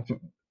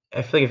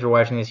 I feel like if you're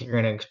watching this, you're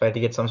going to expect to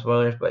get some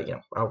spoilers, but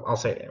I'll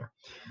say it anyway.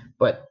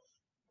 But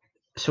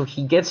so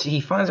he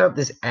finds out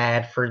this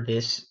ad for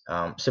this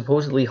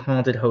supposedly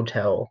haunted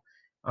hotel.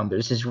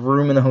 There's this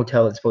room in the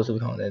hotel that's supposedly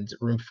haunted. It's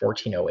room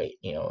 1408,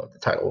 the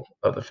title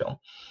of the film.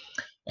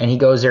 And he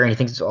goes there and he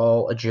thinks it's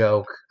all a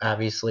joke,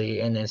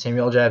 obviously. And then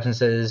Samuel L. Jackson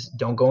says,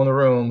 "Don't go in the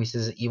room." He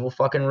says, "Evil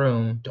fucking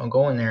room. Don't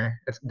go in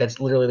there." That's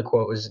literally the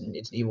quote. It's an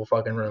evil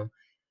fucking room.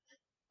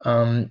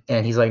 And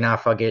he's like, "Nah,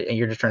 fuck it. And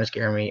you're just trying to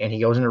scare me." And he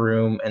goes in the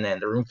room, and then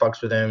the room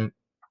fucks with him.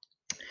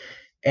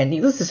 And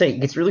needless to say,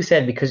 it's really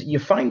sad because you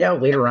find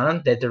out later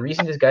on that the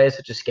reason this guy is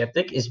such a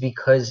skeptic is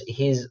because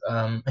his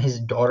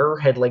daughter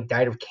had like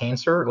died of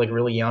cancer, like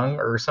really young,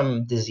 or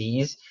some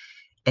disease.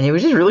 And it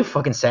was just really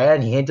fucking sad.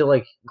 And he had to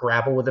like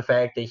grapple with the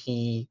fact that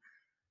he,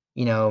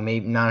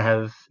 maybe not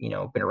have,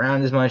 been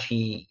around as much.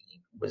 He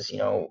was,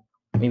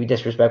 maybe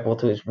disrespectful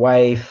to his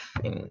wife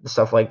and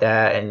stuff like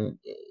that. And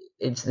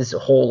it's this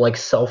whole like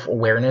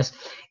self-awareness.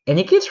 And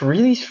it gets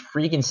really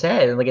freaking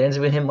sad. And like it ends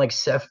up with him like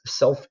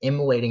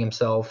self-immolating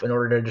himself in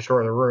order to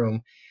destroy the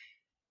room.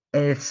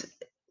 And it's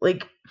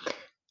like,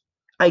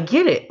 I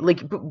get it.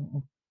 Like,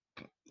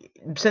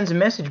 it sends a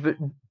message,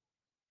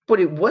 but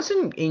it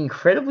wasn't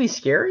incredibly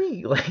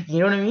scary. Like, you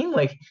know what I mean?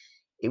 Like,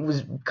 it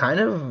was kind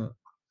of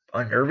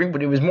unnerving,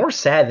 but it was more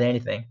sad than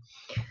anything.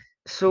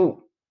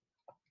 So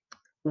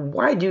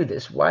why do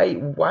this? Why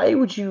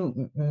would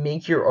you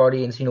make your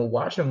audience,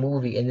 watch a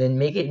movie and then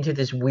make it into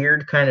this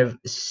weird kind of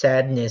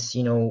sadness,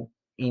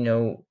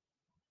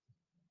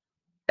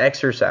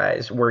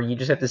 exercise where you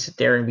just have to sit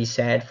there and be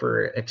sad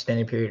for an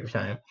extended period of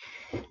time?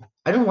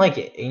 I don't like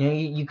it.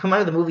 You come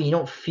out of the movie, you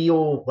don't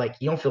feel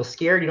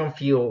scared, you don't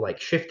feel like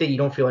shifted, you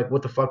don't feel like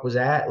what the fuck was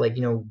that? Like,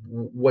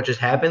 what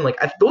just happened? Like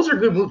those are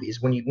good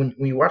movies when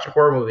you watch a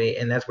horror movie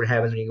and that's what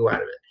happens when you go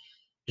out of it.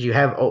 You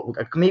have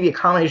maybe a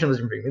combination of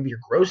those. Maybe you're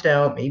grossed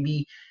out.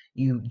 Maybe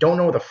you don't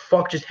know what the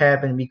fuck just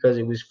happened because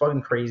it was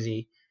fucking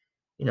crazy.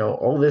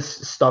 All this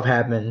stuff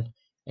happened,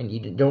 and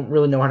you don't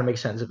really know how to make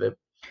sense of it.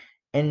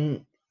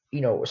 And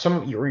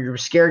some of you're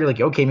scared. You're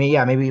like, okay,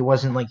 maybe it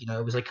wasn't like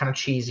it was like kind of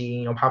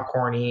cheesy,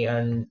 popcorny,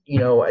 and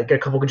I get a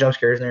couple good jump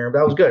scares in there, but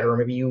that was good. Or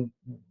maybe you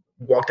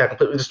walked out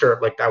completely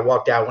disturbed, like I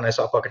walked out when I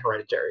saw fucking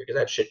Hereditary because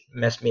that shit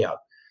messed me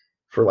up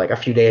for like a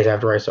few days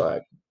after I saw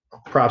it.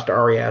 Props to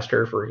Ari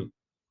Aster for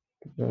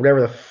whatever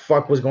the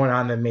fuck was going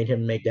on that made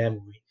him make that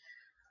movie.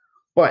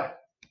 But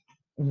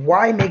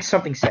why make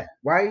something sad?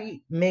 Why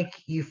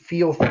make you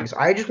feel things?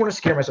 I just want to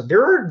scare myself.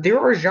 There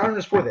are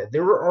genres for that.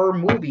 There are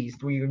movies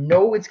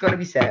where it's going to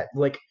be sad.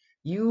 Like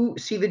you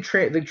see the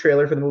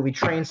trailer for the movie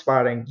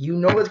Trainspotting, it's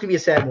going to be a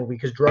sad movie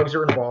because drugs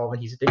are involved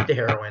and he's addicted to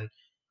heroin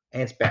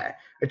and it's bad.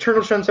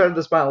 Eternal Sunshine of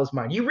the Spotless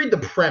Mind. You read the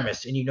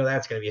premise and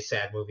that's going to be a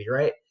sad movie,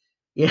 right?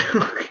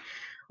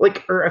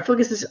 Like, or I feel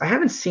like I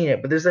haven't seen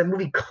it, but there's that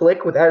movie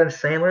Click with Adam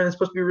Sandler that's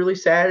supposed to be really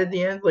sad at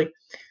the end. Like,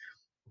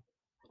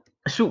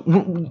 so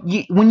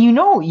when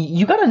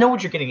you got to know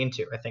what you're getting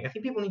into. I think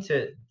people need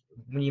to,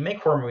 when you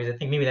make horror movies, I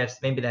think maybe that's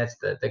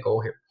the goal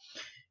here,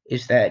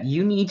 is that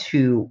you need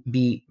to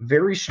be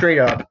very straight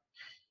up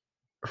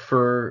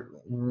for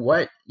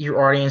what your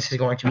audience is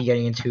going to be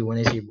getting into when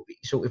they see a movie.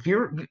 So if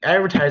you're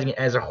advertising it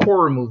as a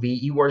horror movie,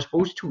 you are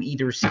supposed to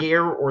either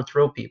scare or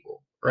thrill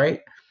people, right?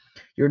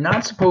 You're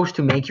not supposed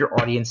to make your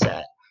audience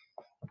sad.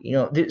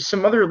 There's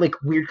some other like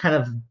weird kind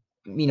of,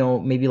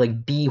 maybe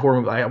like B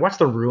horror movie. I watched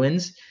The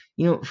Ruins.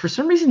 For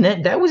some reason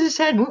that was a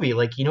sad movie.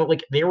 Like,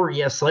 like they were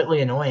slightly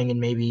annoying and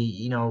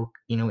maybe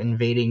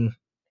invading.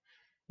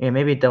 Yeah,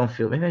 maybe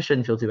maybe I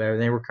shouldn't feel too bad.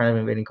 They were kind of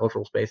invading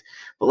cultural space,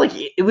 but like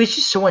it was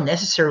just so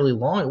unnecessarily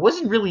long. It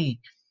wasn't really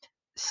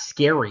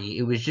scary.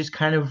 It was just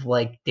kind of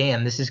like,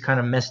 damn, this is kind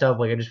of messed up.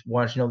 Like I just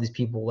watched these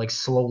people like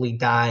slowly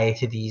die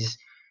to these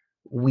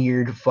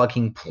weird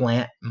fucking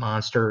plant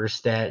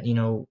monsters that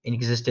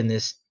exist in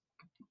this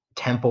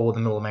temple in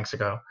the middle of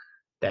Mexico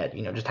that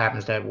just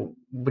happens to have,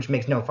 which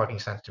makes no fucking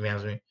sense, to be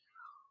honest with me.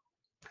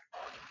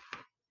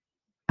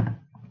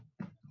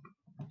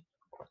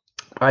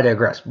 I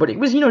digress, but it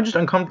was just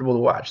uncomfortable to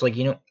watch. Like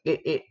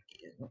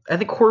I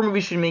think horror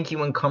movies should make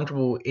you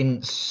uncomfortable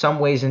in some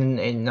ways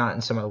and not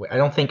in some other way. I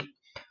don't think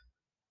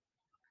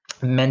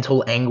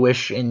mental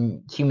anguish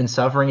and human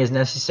suffering is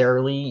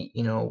necessarily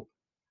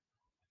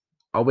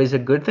always a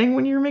good thing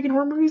when you're making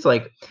horror movies.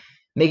 Like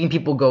making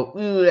people go,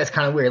 ooh, that's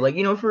kind of weird. Like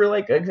for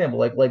like example,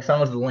 like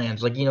Silence of the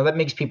Lambs, like that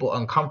makes people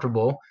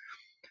uncomfortable.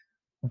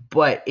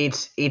 But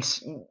it's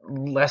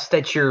less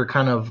that you're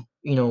kind of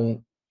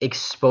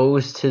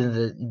exposed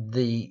to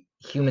the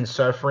human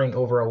suffering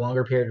over a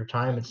longer period of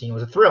time. It's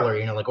it's a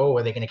thriller. Like, oh,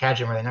 are they going to catch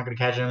him? Are they not going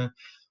to catch him?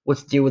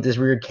 What's the deal with this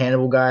weird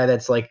cannibal guy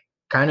that's like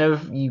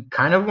you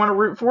kind of want to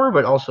root for,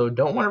 but also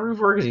don't want to root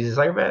for because he's a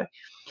psychopath.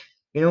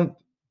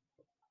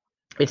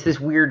 It's this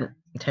weird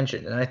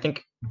tension, and I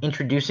think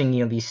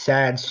introducing these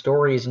sad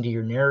stories into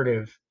your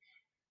narrative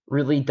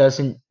really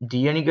doesn't do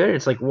you any good.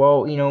 It's like,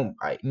 well,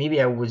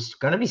 maybe I was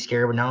gonna be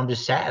scared, but now I'm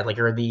just sad. Like,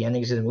 or the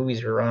endings of the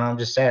movies are, I'm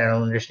just sad. I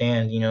don't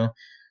understand.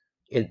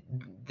 It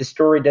the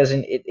story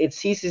doesn't. It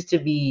ceases to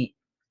be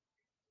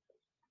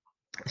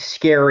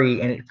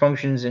scary, and it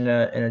functions in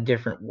a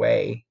different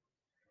way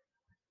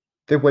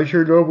than what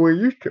you're normally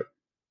used to.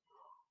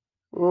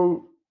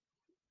 Well,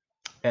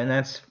 and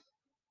that's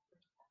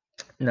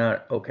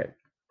not okay.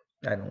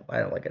 I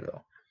don't like it at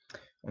all.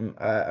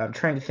 I'm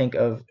trying to think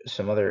of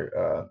some other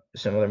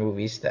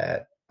movies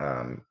that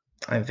I'm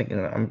thinking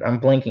of.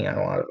 I'm blanking on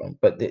a lot of them,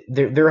 but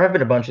there have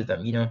been a bunch of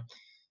them.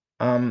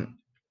 Um,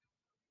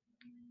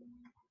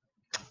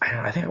 I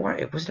don't know. I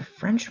think it was a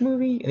French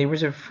movie. There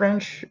was a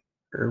French,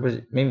 or was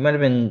it? Maybe it might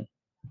have been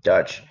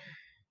Dutch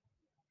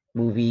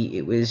movie.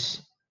 It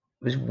was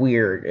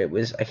weird. It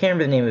was, I can't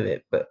remember the name of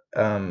it, but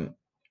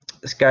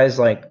this guy's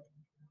like,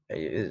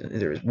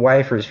 either his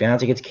wife or his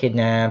fiance gets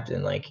kidnapped,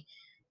 and like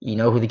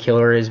who the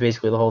killer is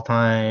basically the whole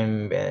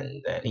time,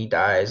 and then he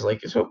dies.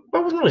 Like, so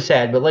that wasn't really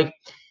sad, but like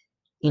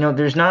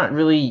there's not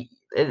really.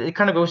 It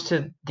kind of goes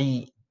to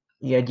the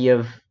idea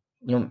of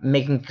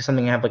making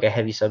something have like a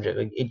heavy subject.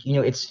 Like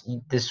it's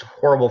this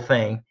horrible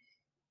thing,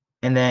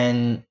 and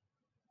then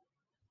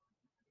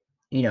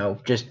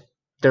just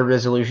their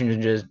resolution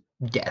is just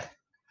death.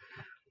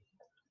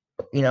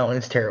 And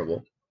it's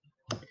terrible.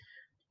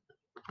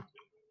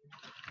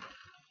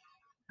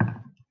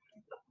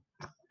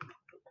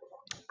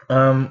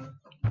 Um,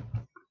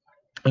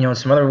 in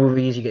some other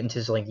movies, you get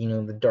into like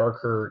the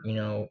darker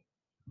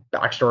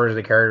backstories of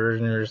the characters,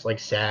 and they're just like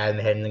sad and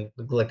they had a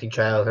neglected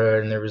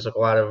childhood, and there was like a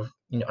lot of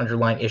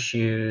underlying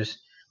issues.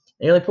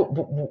 And you're like,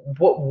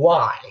 what?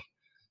 Why?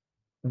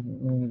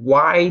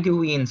 Why do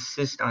we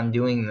insist on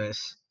doing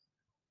this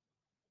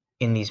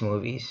in these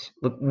movies?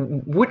 Look,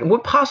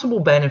 what possible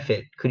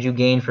benefit could you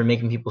gain from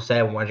making people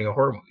sad when watching a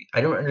horror movie?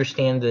 I don't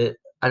understand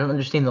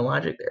the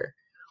logic there.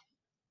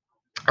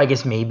 I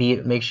guess maybe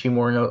it makes you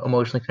more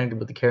emotionally connected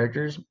with the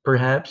characters,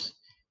 perhaps.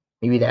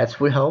 Maybe that's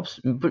what helps.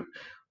 But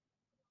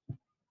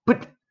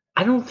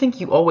I don't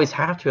think you always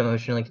have to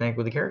emotionally connect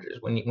with the characters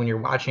when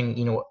you're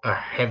watching, a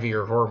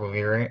heavier horror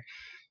movie, right?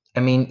 I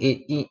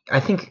mean, I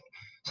think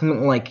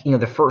something like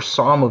the first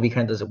Saw movie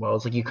kind of does it well.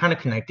 It's like you kind of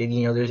connected.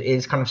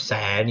 It's kind of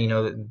sad.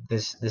 That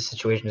this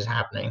situation is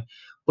happening,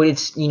 but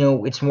it's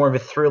more of a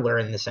thriller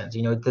in the sense.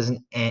 It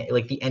doesn't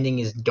like the ending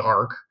is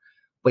dark,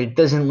 but it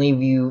doesn't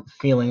leave you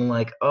feeling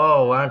like,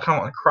 oh, I kind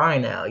of want to cry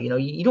now.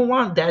 You don't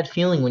want that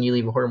feeling when you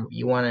leave a horror movie.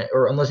 You want it,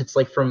 or unless it's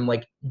like from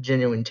like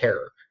genuine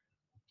terror.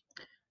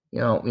 You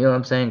know what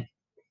I'm saying?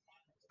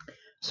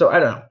 So I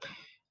don't know.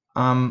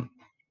 Um,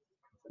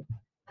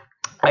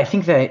 I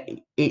think that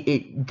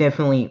it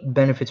definitely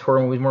benefits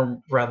horror movies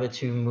more rather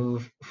to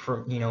move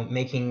from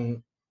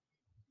making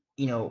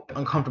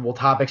uncomfortable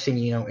topics and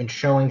and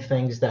showing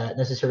things that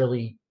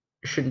necessarily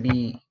shouldn't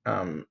be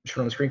shown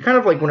on the screen. Kind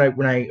of like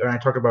when I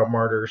talked about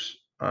Martyrs.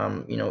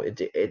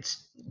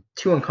 It's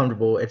too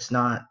uncomfortable. It's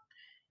not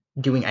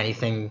doing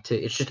anything to.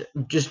 It's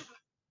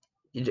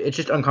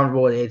just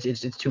uncomfortable.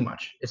 It's too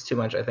much. It's too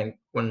much. I think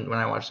when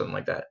I watch something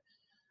like that.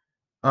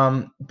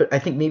 But I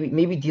think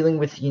maybe dealing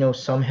with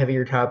some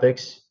heavier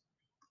topics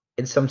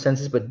in some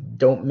senses, but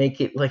don't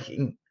make it like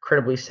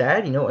incredibly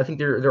sad. I think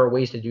there are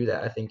ways to do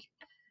that. I think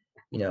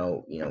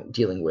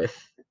dealing with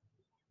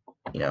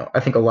I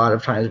think a lot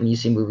of times when you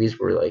see movies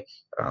where like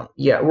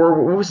yeah,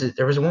 or what was it?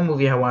 There was one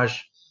movie I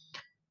watched.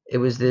 It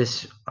was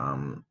this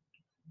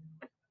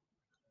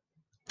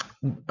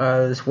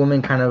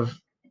woman kind of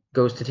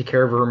goes to take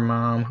care of her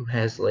mom who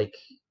has like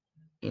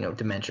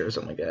dementia or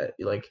something like that.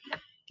 Like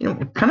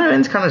kind of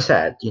ends kind of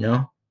sad.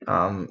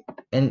 And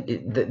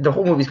the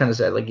whole movie's kind of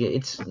sad. Like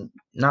it's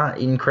not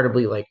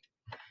incredibly like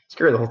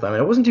scary the whole time.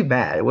 And it wasn't too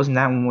bad. It wasn't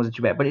that one wasn't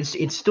too bad, but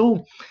it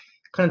still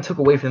kind of took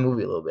away from the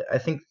movie a little bit. I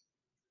think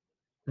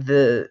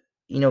the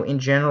in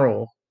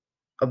general,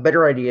 a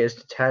better idea is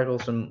to tackle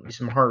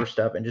some harder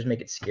stuff and just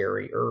make it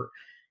scary or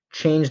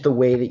change the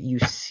way that you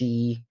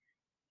see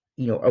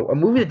a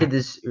movie that did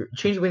this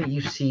changed the way that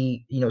you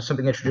see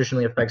something that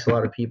traditionally affects a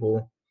lot of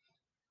people,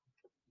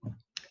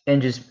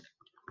 and just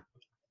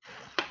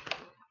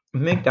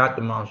make that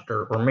the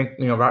monster, or make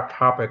that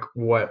topic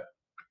what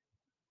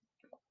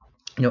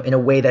in a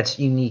way that's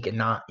unique and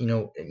not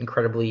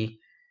incredibly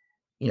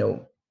you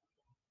know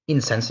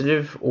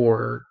insensitive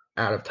or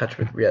out of touch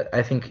with reality.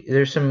 I think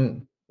there's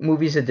some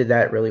movies that did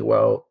that really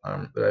well,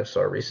 that I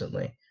saw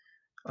recently,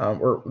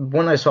 or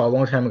one I saw a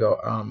long time ago.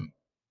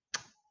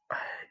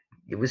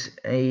 It was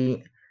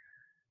I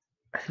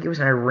think it was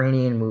an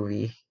Iranian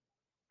movie.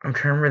 I'm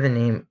trying to remember the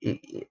name.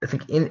 I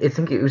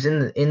think it was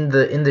in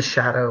the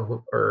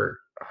shadow, or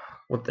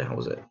what the hell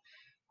was it?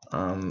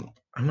 I'm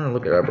gonna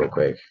look it up real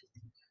quick.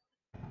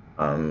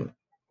 Um,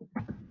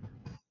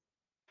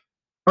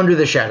 Under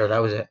the Shadow. That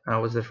was it. That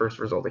was the first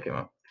result that came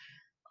up.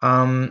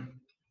 Um,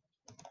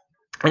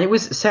 and it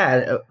was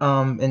sad.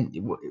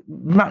 And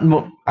not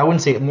well, I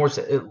wouldn't say more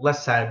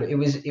less sad, but it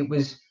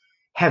was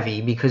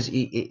heavy because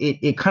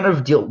it kind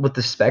of dealt with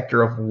the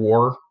specter of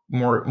war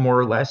more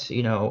or less. I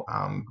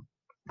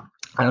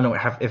don't know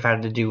if it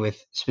had to do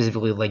with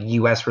specifically like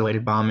U.S.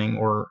 related bombing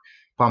or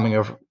bombing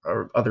of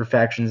or other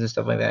factions and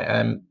stuff like that.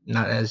 I'm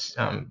not as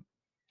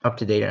up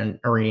to date on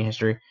Iranian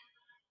history,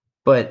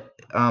 but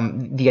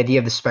the idea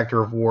of the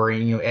specter of war,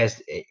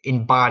 as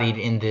embodied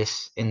in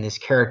this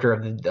character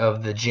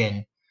of the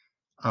jinn,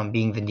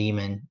 being the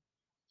demon,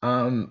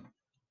 um,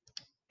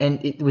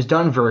 and it was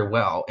done very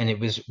well. And it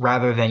was,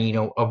 rather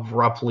than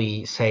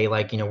abruptly say,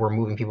 like, we're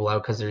moving people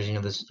out because there's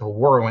this whole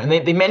war going,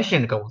 and they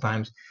mentioned it a couple of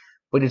times,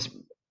 but it's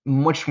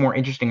much more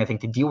interesting, I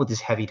think, to deal with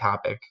this heavy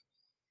topic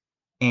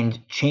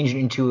and change it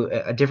into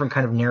a different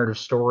kind of narrative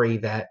story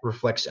that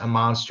reflects a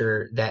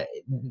monster that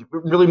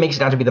really makes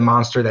it out to be the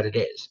monster that it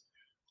is,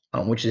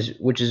 which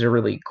is a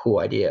really cool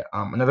idea.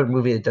 Another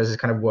movie that does this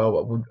kind of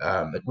well,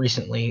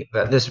 recently,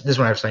 this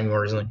one I've seen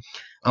more recently,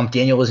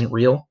 Daniel Isn't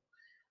Real.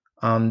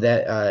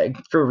 That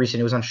very recent.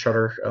 It was on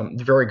Shudder.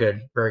 Very good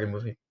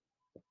movie.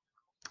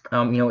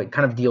 It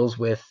kind of deals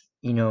with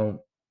mental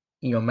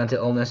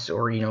illness,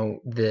 or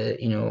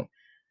the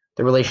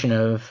relation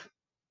of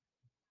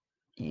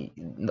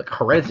like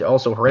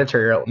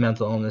hereditary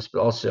mental illness,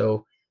 but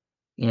also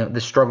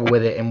the struggle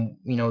with it, and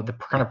the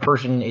kind of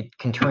person it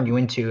can turn you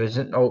into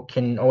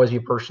can always be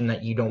a person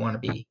that you don't want to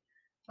be.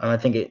 I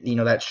think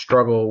that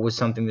struggle was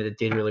something that it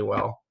did really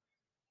well.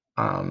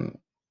 Um,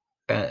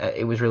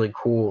 it was really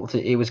cool.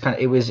 It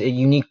was a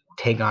unique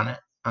take on it.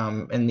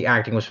 And the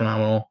acting was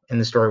phenomenal,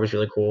 and the story was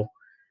really cool.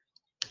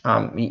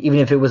 Even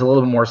if it was a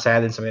little bit more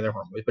sad than some of the other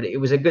horror movies, but it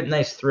was a good,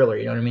 nice thriller.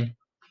 You know what I mean?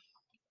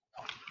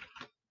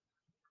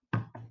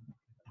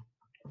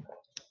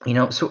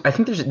 So I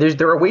think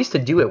there are ways to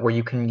do it where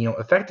you can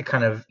affect the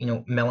kind of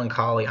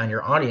melancholy on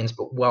your audience,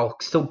 but while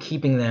still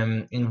keeping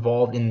them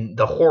involved in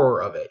the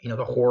horror of it,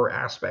 the horror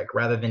aspect,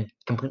 rather than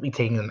completely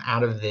taking them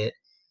out of it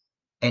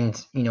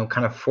and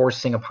kind of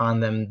forcing upon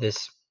them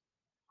this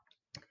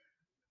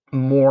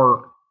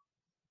more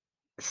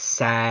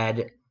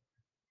sad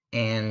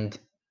and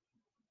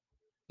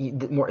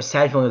the more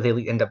sad feeling that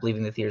they end up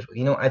leaving the theaters with.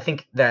 I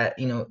think that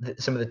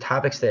some of the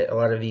topics that a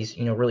lot of these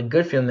really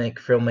good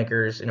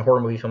filmmakers and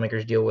horror movie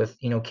filmmakers deal with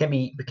can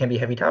be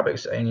heavy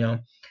topics.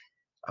 And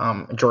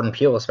Jordan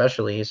Peele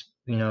especially is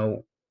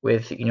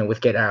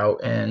with Get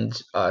Out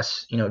and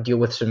Us, deal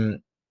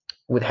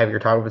with heavier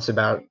topics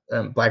about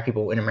Black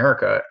people in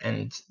America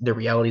and the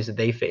realities that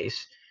they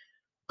face,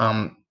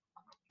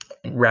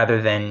 rather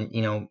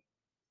than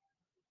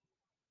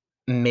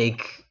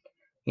make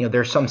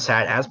there's some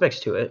sad aspects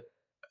to it.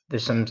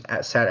 There's some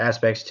sad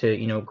aspects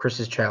to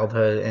Chris's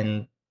childhood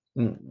and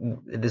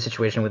the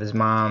situation with his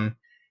mom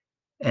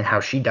and how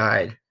she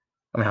died.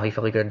 I mean, how he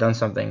felt he could have done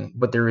something,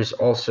 but there is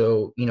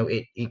also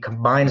it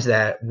combines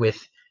that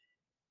with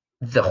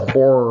the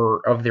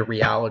horror of the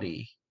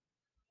reality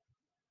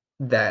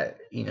that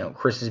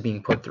Chris is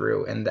being put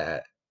through, and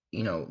that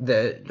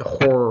the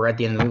horror at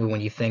the end of the movie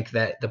when you think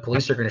that the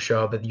police are going to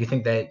show up, but you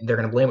think that they're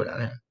going to blame it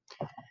on him.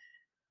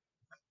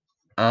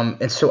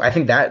 And so I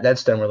think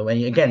that's done really well.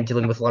 And again,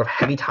 dealing with a lot of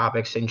heavy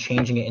topics and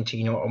changing it into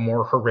a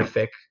more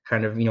horrific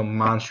kind of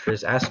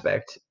monstrous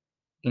aspect,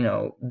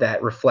 that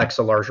reflects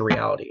a larger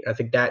reality. I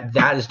think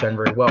that is done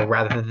very well,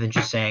 rather than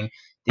just saying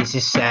this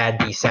is sad,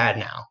 be sad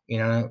now.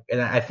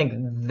 And I think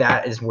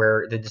that is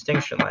where the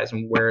distinction lies,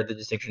 and where the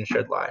distinction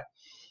should lie.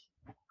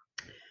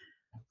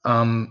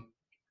 I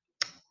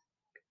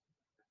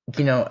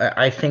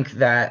think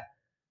that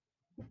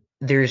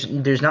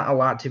there's not a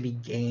lot to be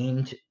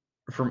gained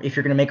from, if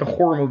you're going to make a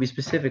horror movie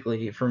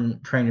specifically, from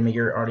trying to make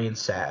your audience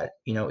sad.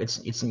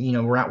 It's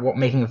we're not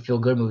making a feel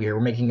good movie here.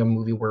 We're making a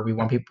movie where we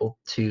want people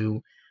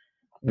to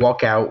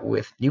walk out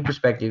with new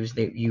perspectives.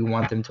 That you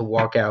want them to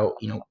walk out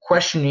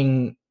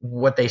questioning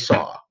what they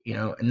saw,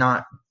 and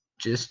not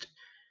just,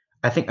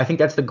 I think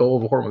that's the goal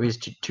of a horror movie, is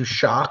to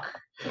shock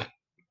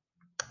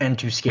and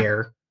to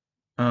scare,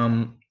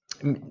 and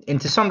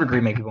to some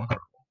degree make people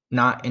uncomfortable,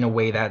 not in a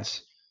way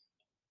that's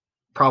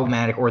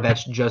problematic, or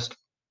that's just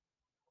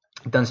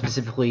done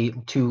specifically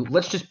to,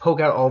 let's just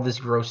poke out all this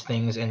gross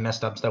things and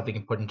messed up stuff we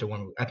can put into one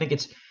movie. I think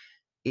it's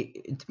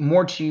it's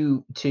more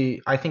to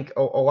I think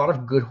a lot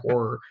of good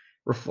horror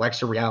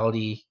reflects a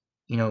reality.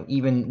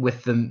 Even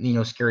with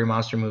the scary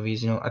monster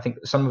movies, I think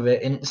some of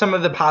it, and some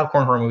of the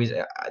popcorn horror movies,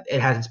 it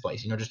has its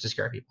place. Just to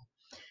scare people,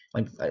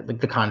 like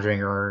The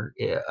Conjuring or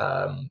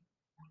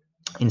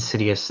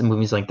Insidious, and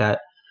movies like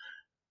that.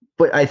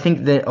 But I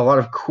think that a lot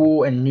of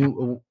cool and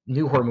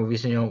new horror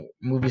movies,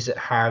 movies that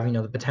have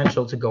the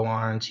potential to go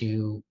on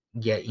to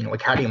get even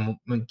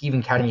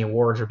Academy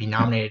Awards or be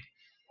nominated,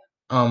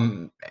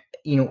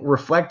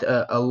 reflect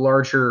a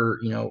larger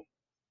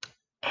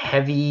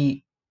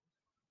heavy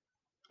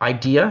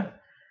idea,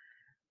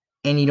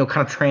 and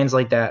kind of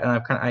translate that. And I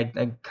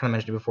kind of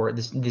mentioned it before.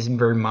 This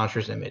very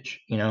monstrous image,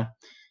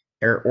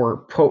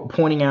 or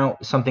pointing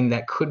out something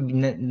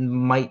that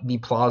might be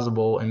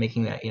plausible, and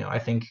making that I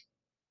think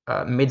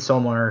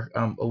Midsommar,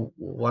 a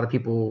lot of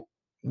people.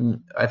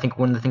 I think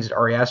one of the things that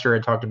Ari Aster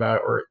had talked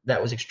about, or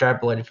that was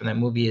extrapolated from that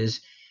movie,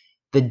 is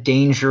the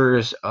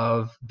dangers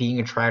of being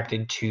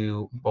attracted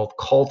to both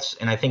cults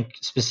and I think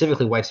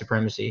specifically white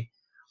supremacy.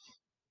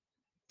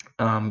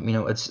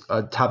 It's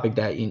a topic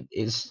that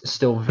is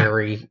still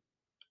very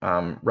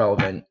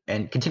relevant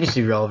and continues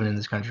to be relevant in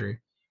this country,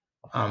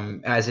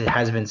 as it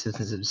has been since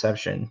its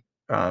inception.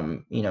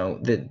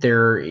 That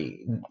there,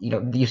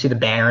 you see the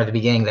banner at the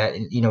beginning that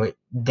it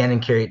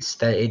denigrates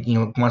that it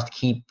wants to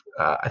keep.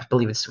 I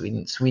believe it's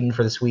Sweden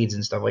for the Swedes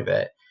and stuff like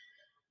that.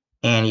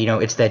 And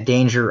it's that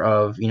danger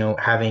of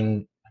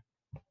having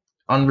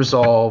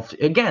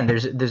unresolved. Again,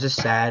 there's a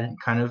sad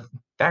kind of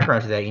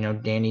background to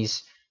that.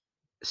 Danny's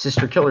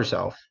sister killed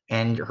herself,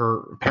 and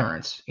her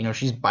parents.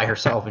 She's by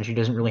herself, and she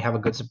doesn't really have a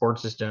good support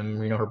system.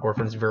 Her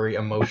boyfriend's very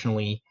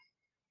emotionally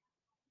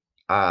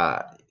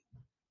uh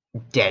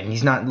dead, and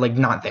he's not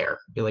there.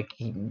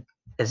 He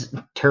is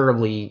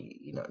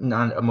terribly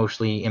non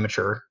emotionally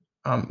immature.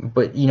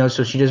 But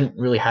so she doesn't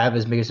really have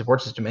as big a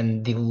support system,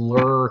 and the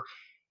lure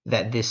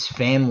that this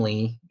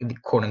family,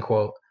 quote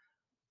unquote,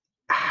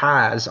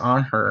 has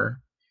on her,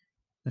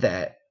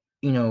 that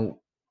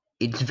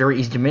it's very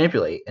easy to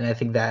manipulate. And I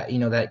think that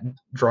that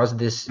draws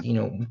this.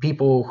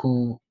 People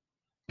who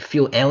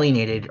feel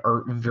alienated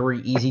are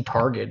very easy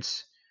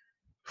targets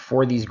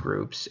for these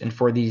groups, and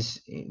for these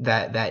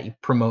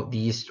that promote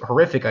these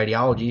horrific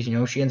ideologies.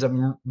 She ends up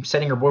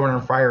setting her boyfriend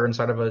on fire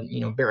inside of a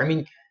bear. I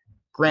mean,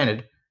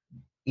 granted,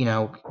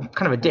 kind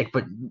of a dick,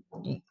 but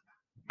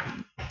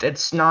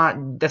that's not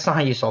how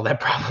you solve that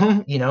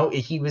problem.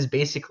 He was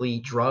basically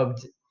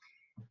drugged,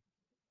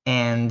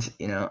 and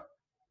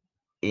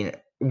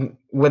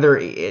whether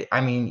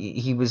I mean,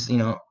 he was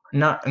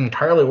not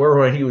entirely aware of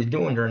what he was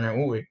doing during that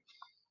movie,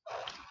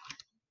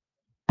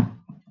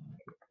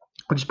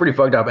 which is pretty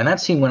fucked up. And that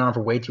scene went on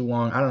for way too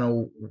long. I don't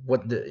know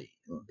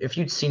if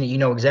you'd seen it, you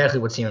know exactly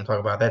what scene I'm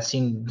talking about. That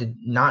scene did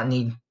not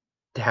need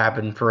to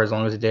happen for as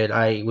long as it did.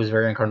 I was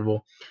very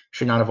uncomfortable.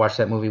 Should not have watched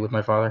that movie with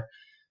my father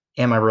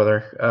and my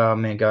brother. Oh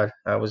man, God,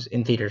 I was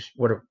in theaters.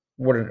 What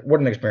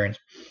an experience.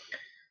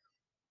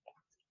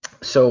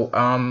 So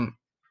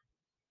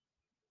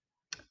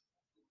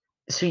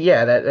so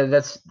yeah,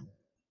 that's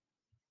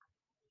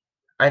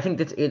I think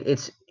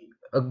it's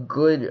a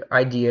good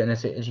idea, and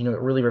it's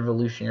really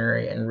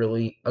revolutionary and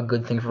really a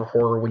good thing for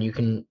horror when you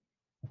can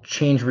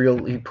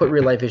you put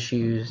real life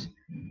issues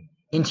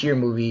into your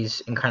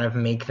movies and kind of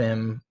make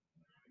them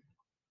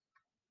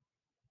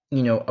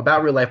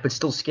about real life, but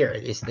still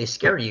scary. They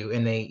scare you,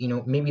 and they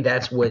maybe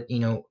that's what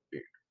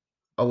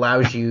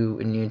allows you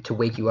and to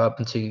wake you up,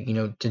 and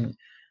to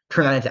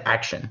turn that into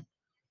action.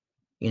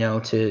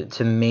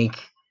 To make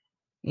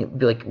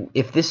be like,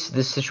 if this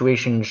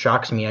situation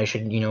shocks me, I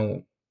should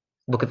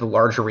look at the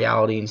larger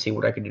reality and see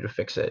what I can do to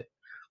fix it.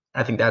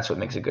 I think that's what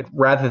makes it good,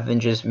 rather than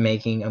just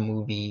making a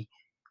movie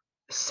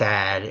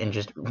sad and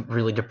just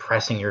really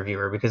depressing your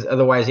viewer, because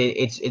otherwise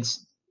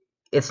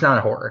it's not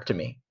a horror to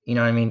me. You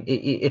know what I mean?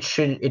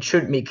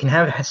 It can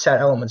have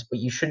sad elements, but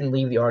you shouldn't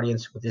leave the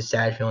audience with this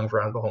sad feeling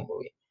throughout the whole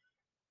movie,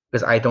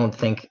 because I don't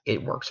think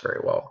it works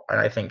very well, and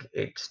I think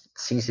it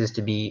ceases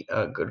to be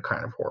a good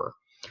kind of horror.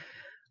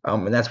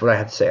 And that's what I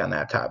have to say on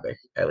that topic,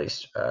 at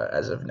least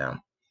as of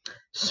now.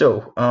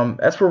 So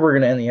that's where we're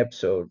going to end the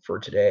episode for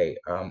today.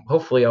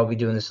 Hopefully, I'll be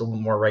doing this a little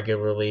more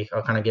regularly.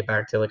 I'll kind of get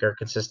back to like our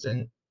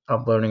consistent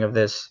uploading of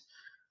this.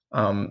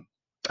 I've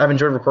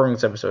enjoyed recording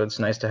this episode. It's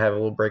nice to have a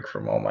little break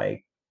from all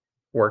my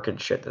work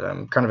and shit that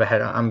I'm kind of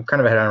ahead on. I'm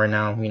kind of ahead on right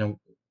now.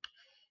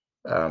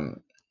 Um,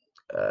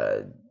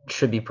 uh,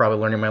 should be probably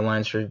learning my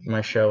lines for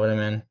my show that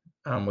I'm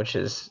in, which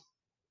is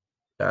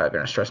going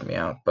to stress me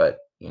out. But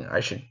I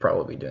should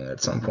probably be doing it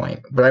at some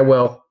point. But I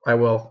will.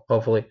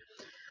 Hopefully.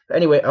 But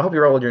anyway, I hope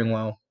you're all doing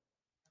well.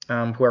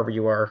 Whoever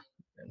you are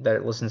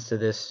that listens to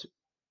this,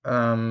 keep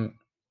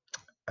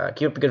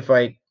up a good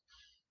fight.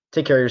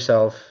 Take care of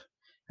yourself,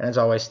 and as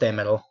always, stay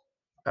metal.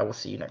 I will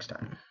see you next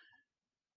time.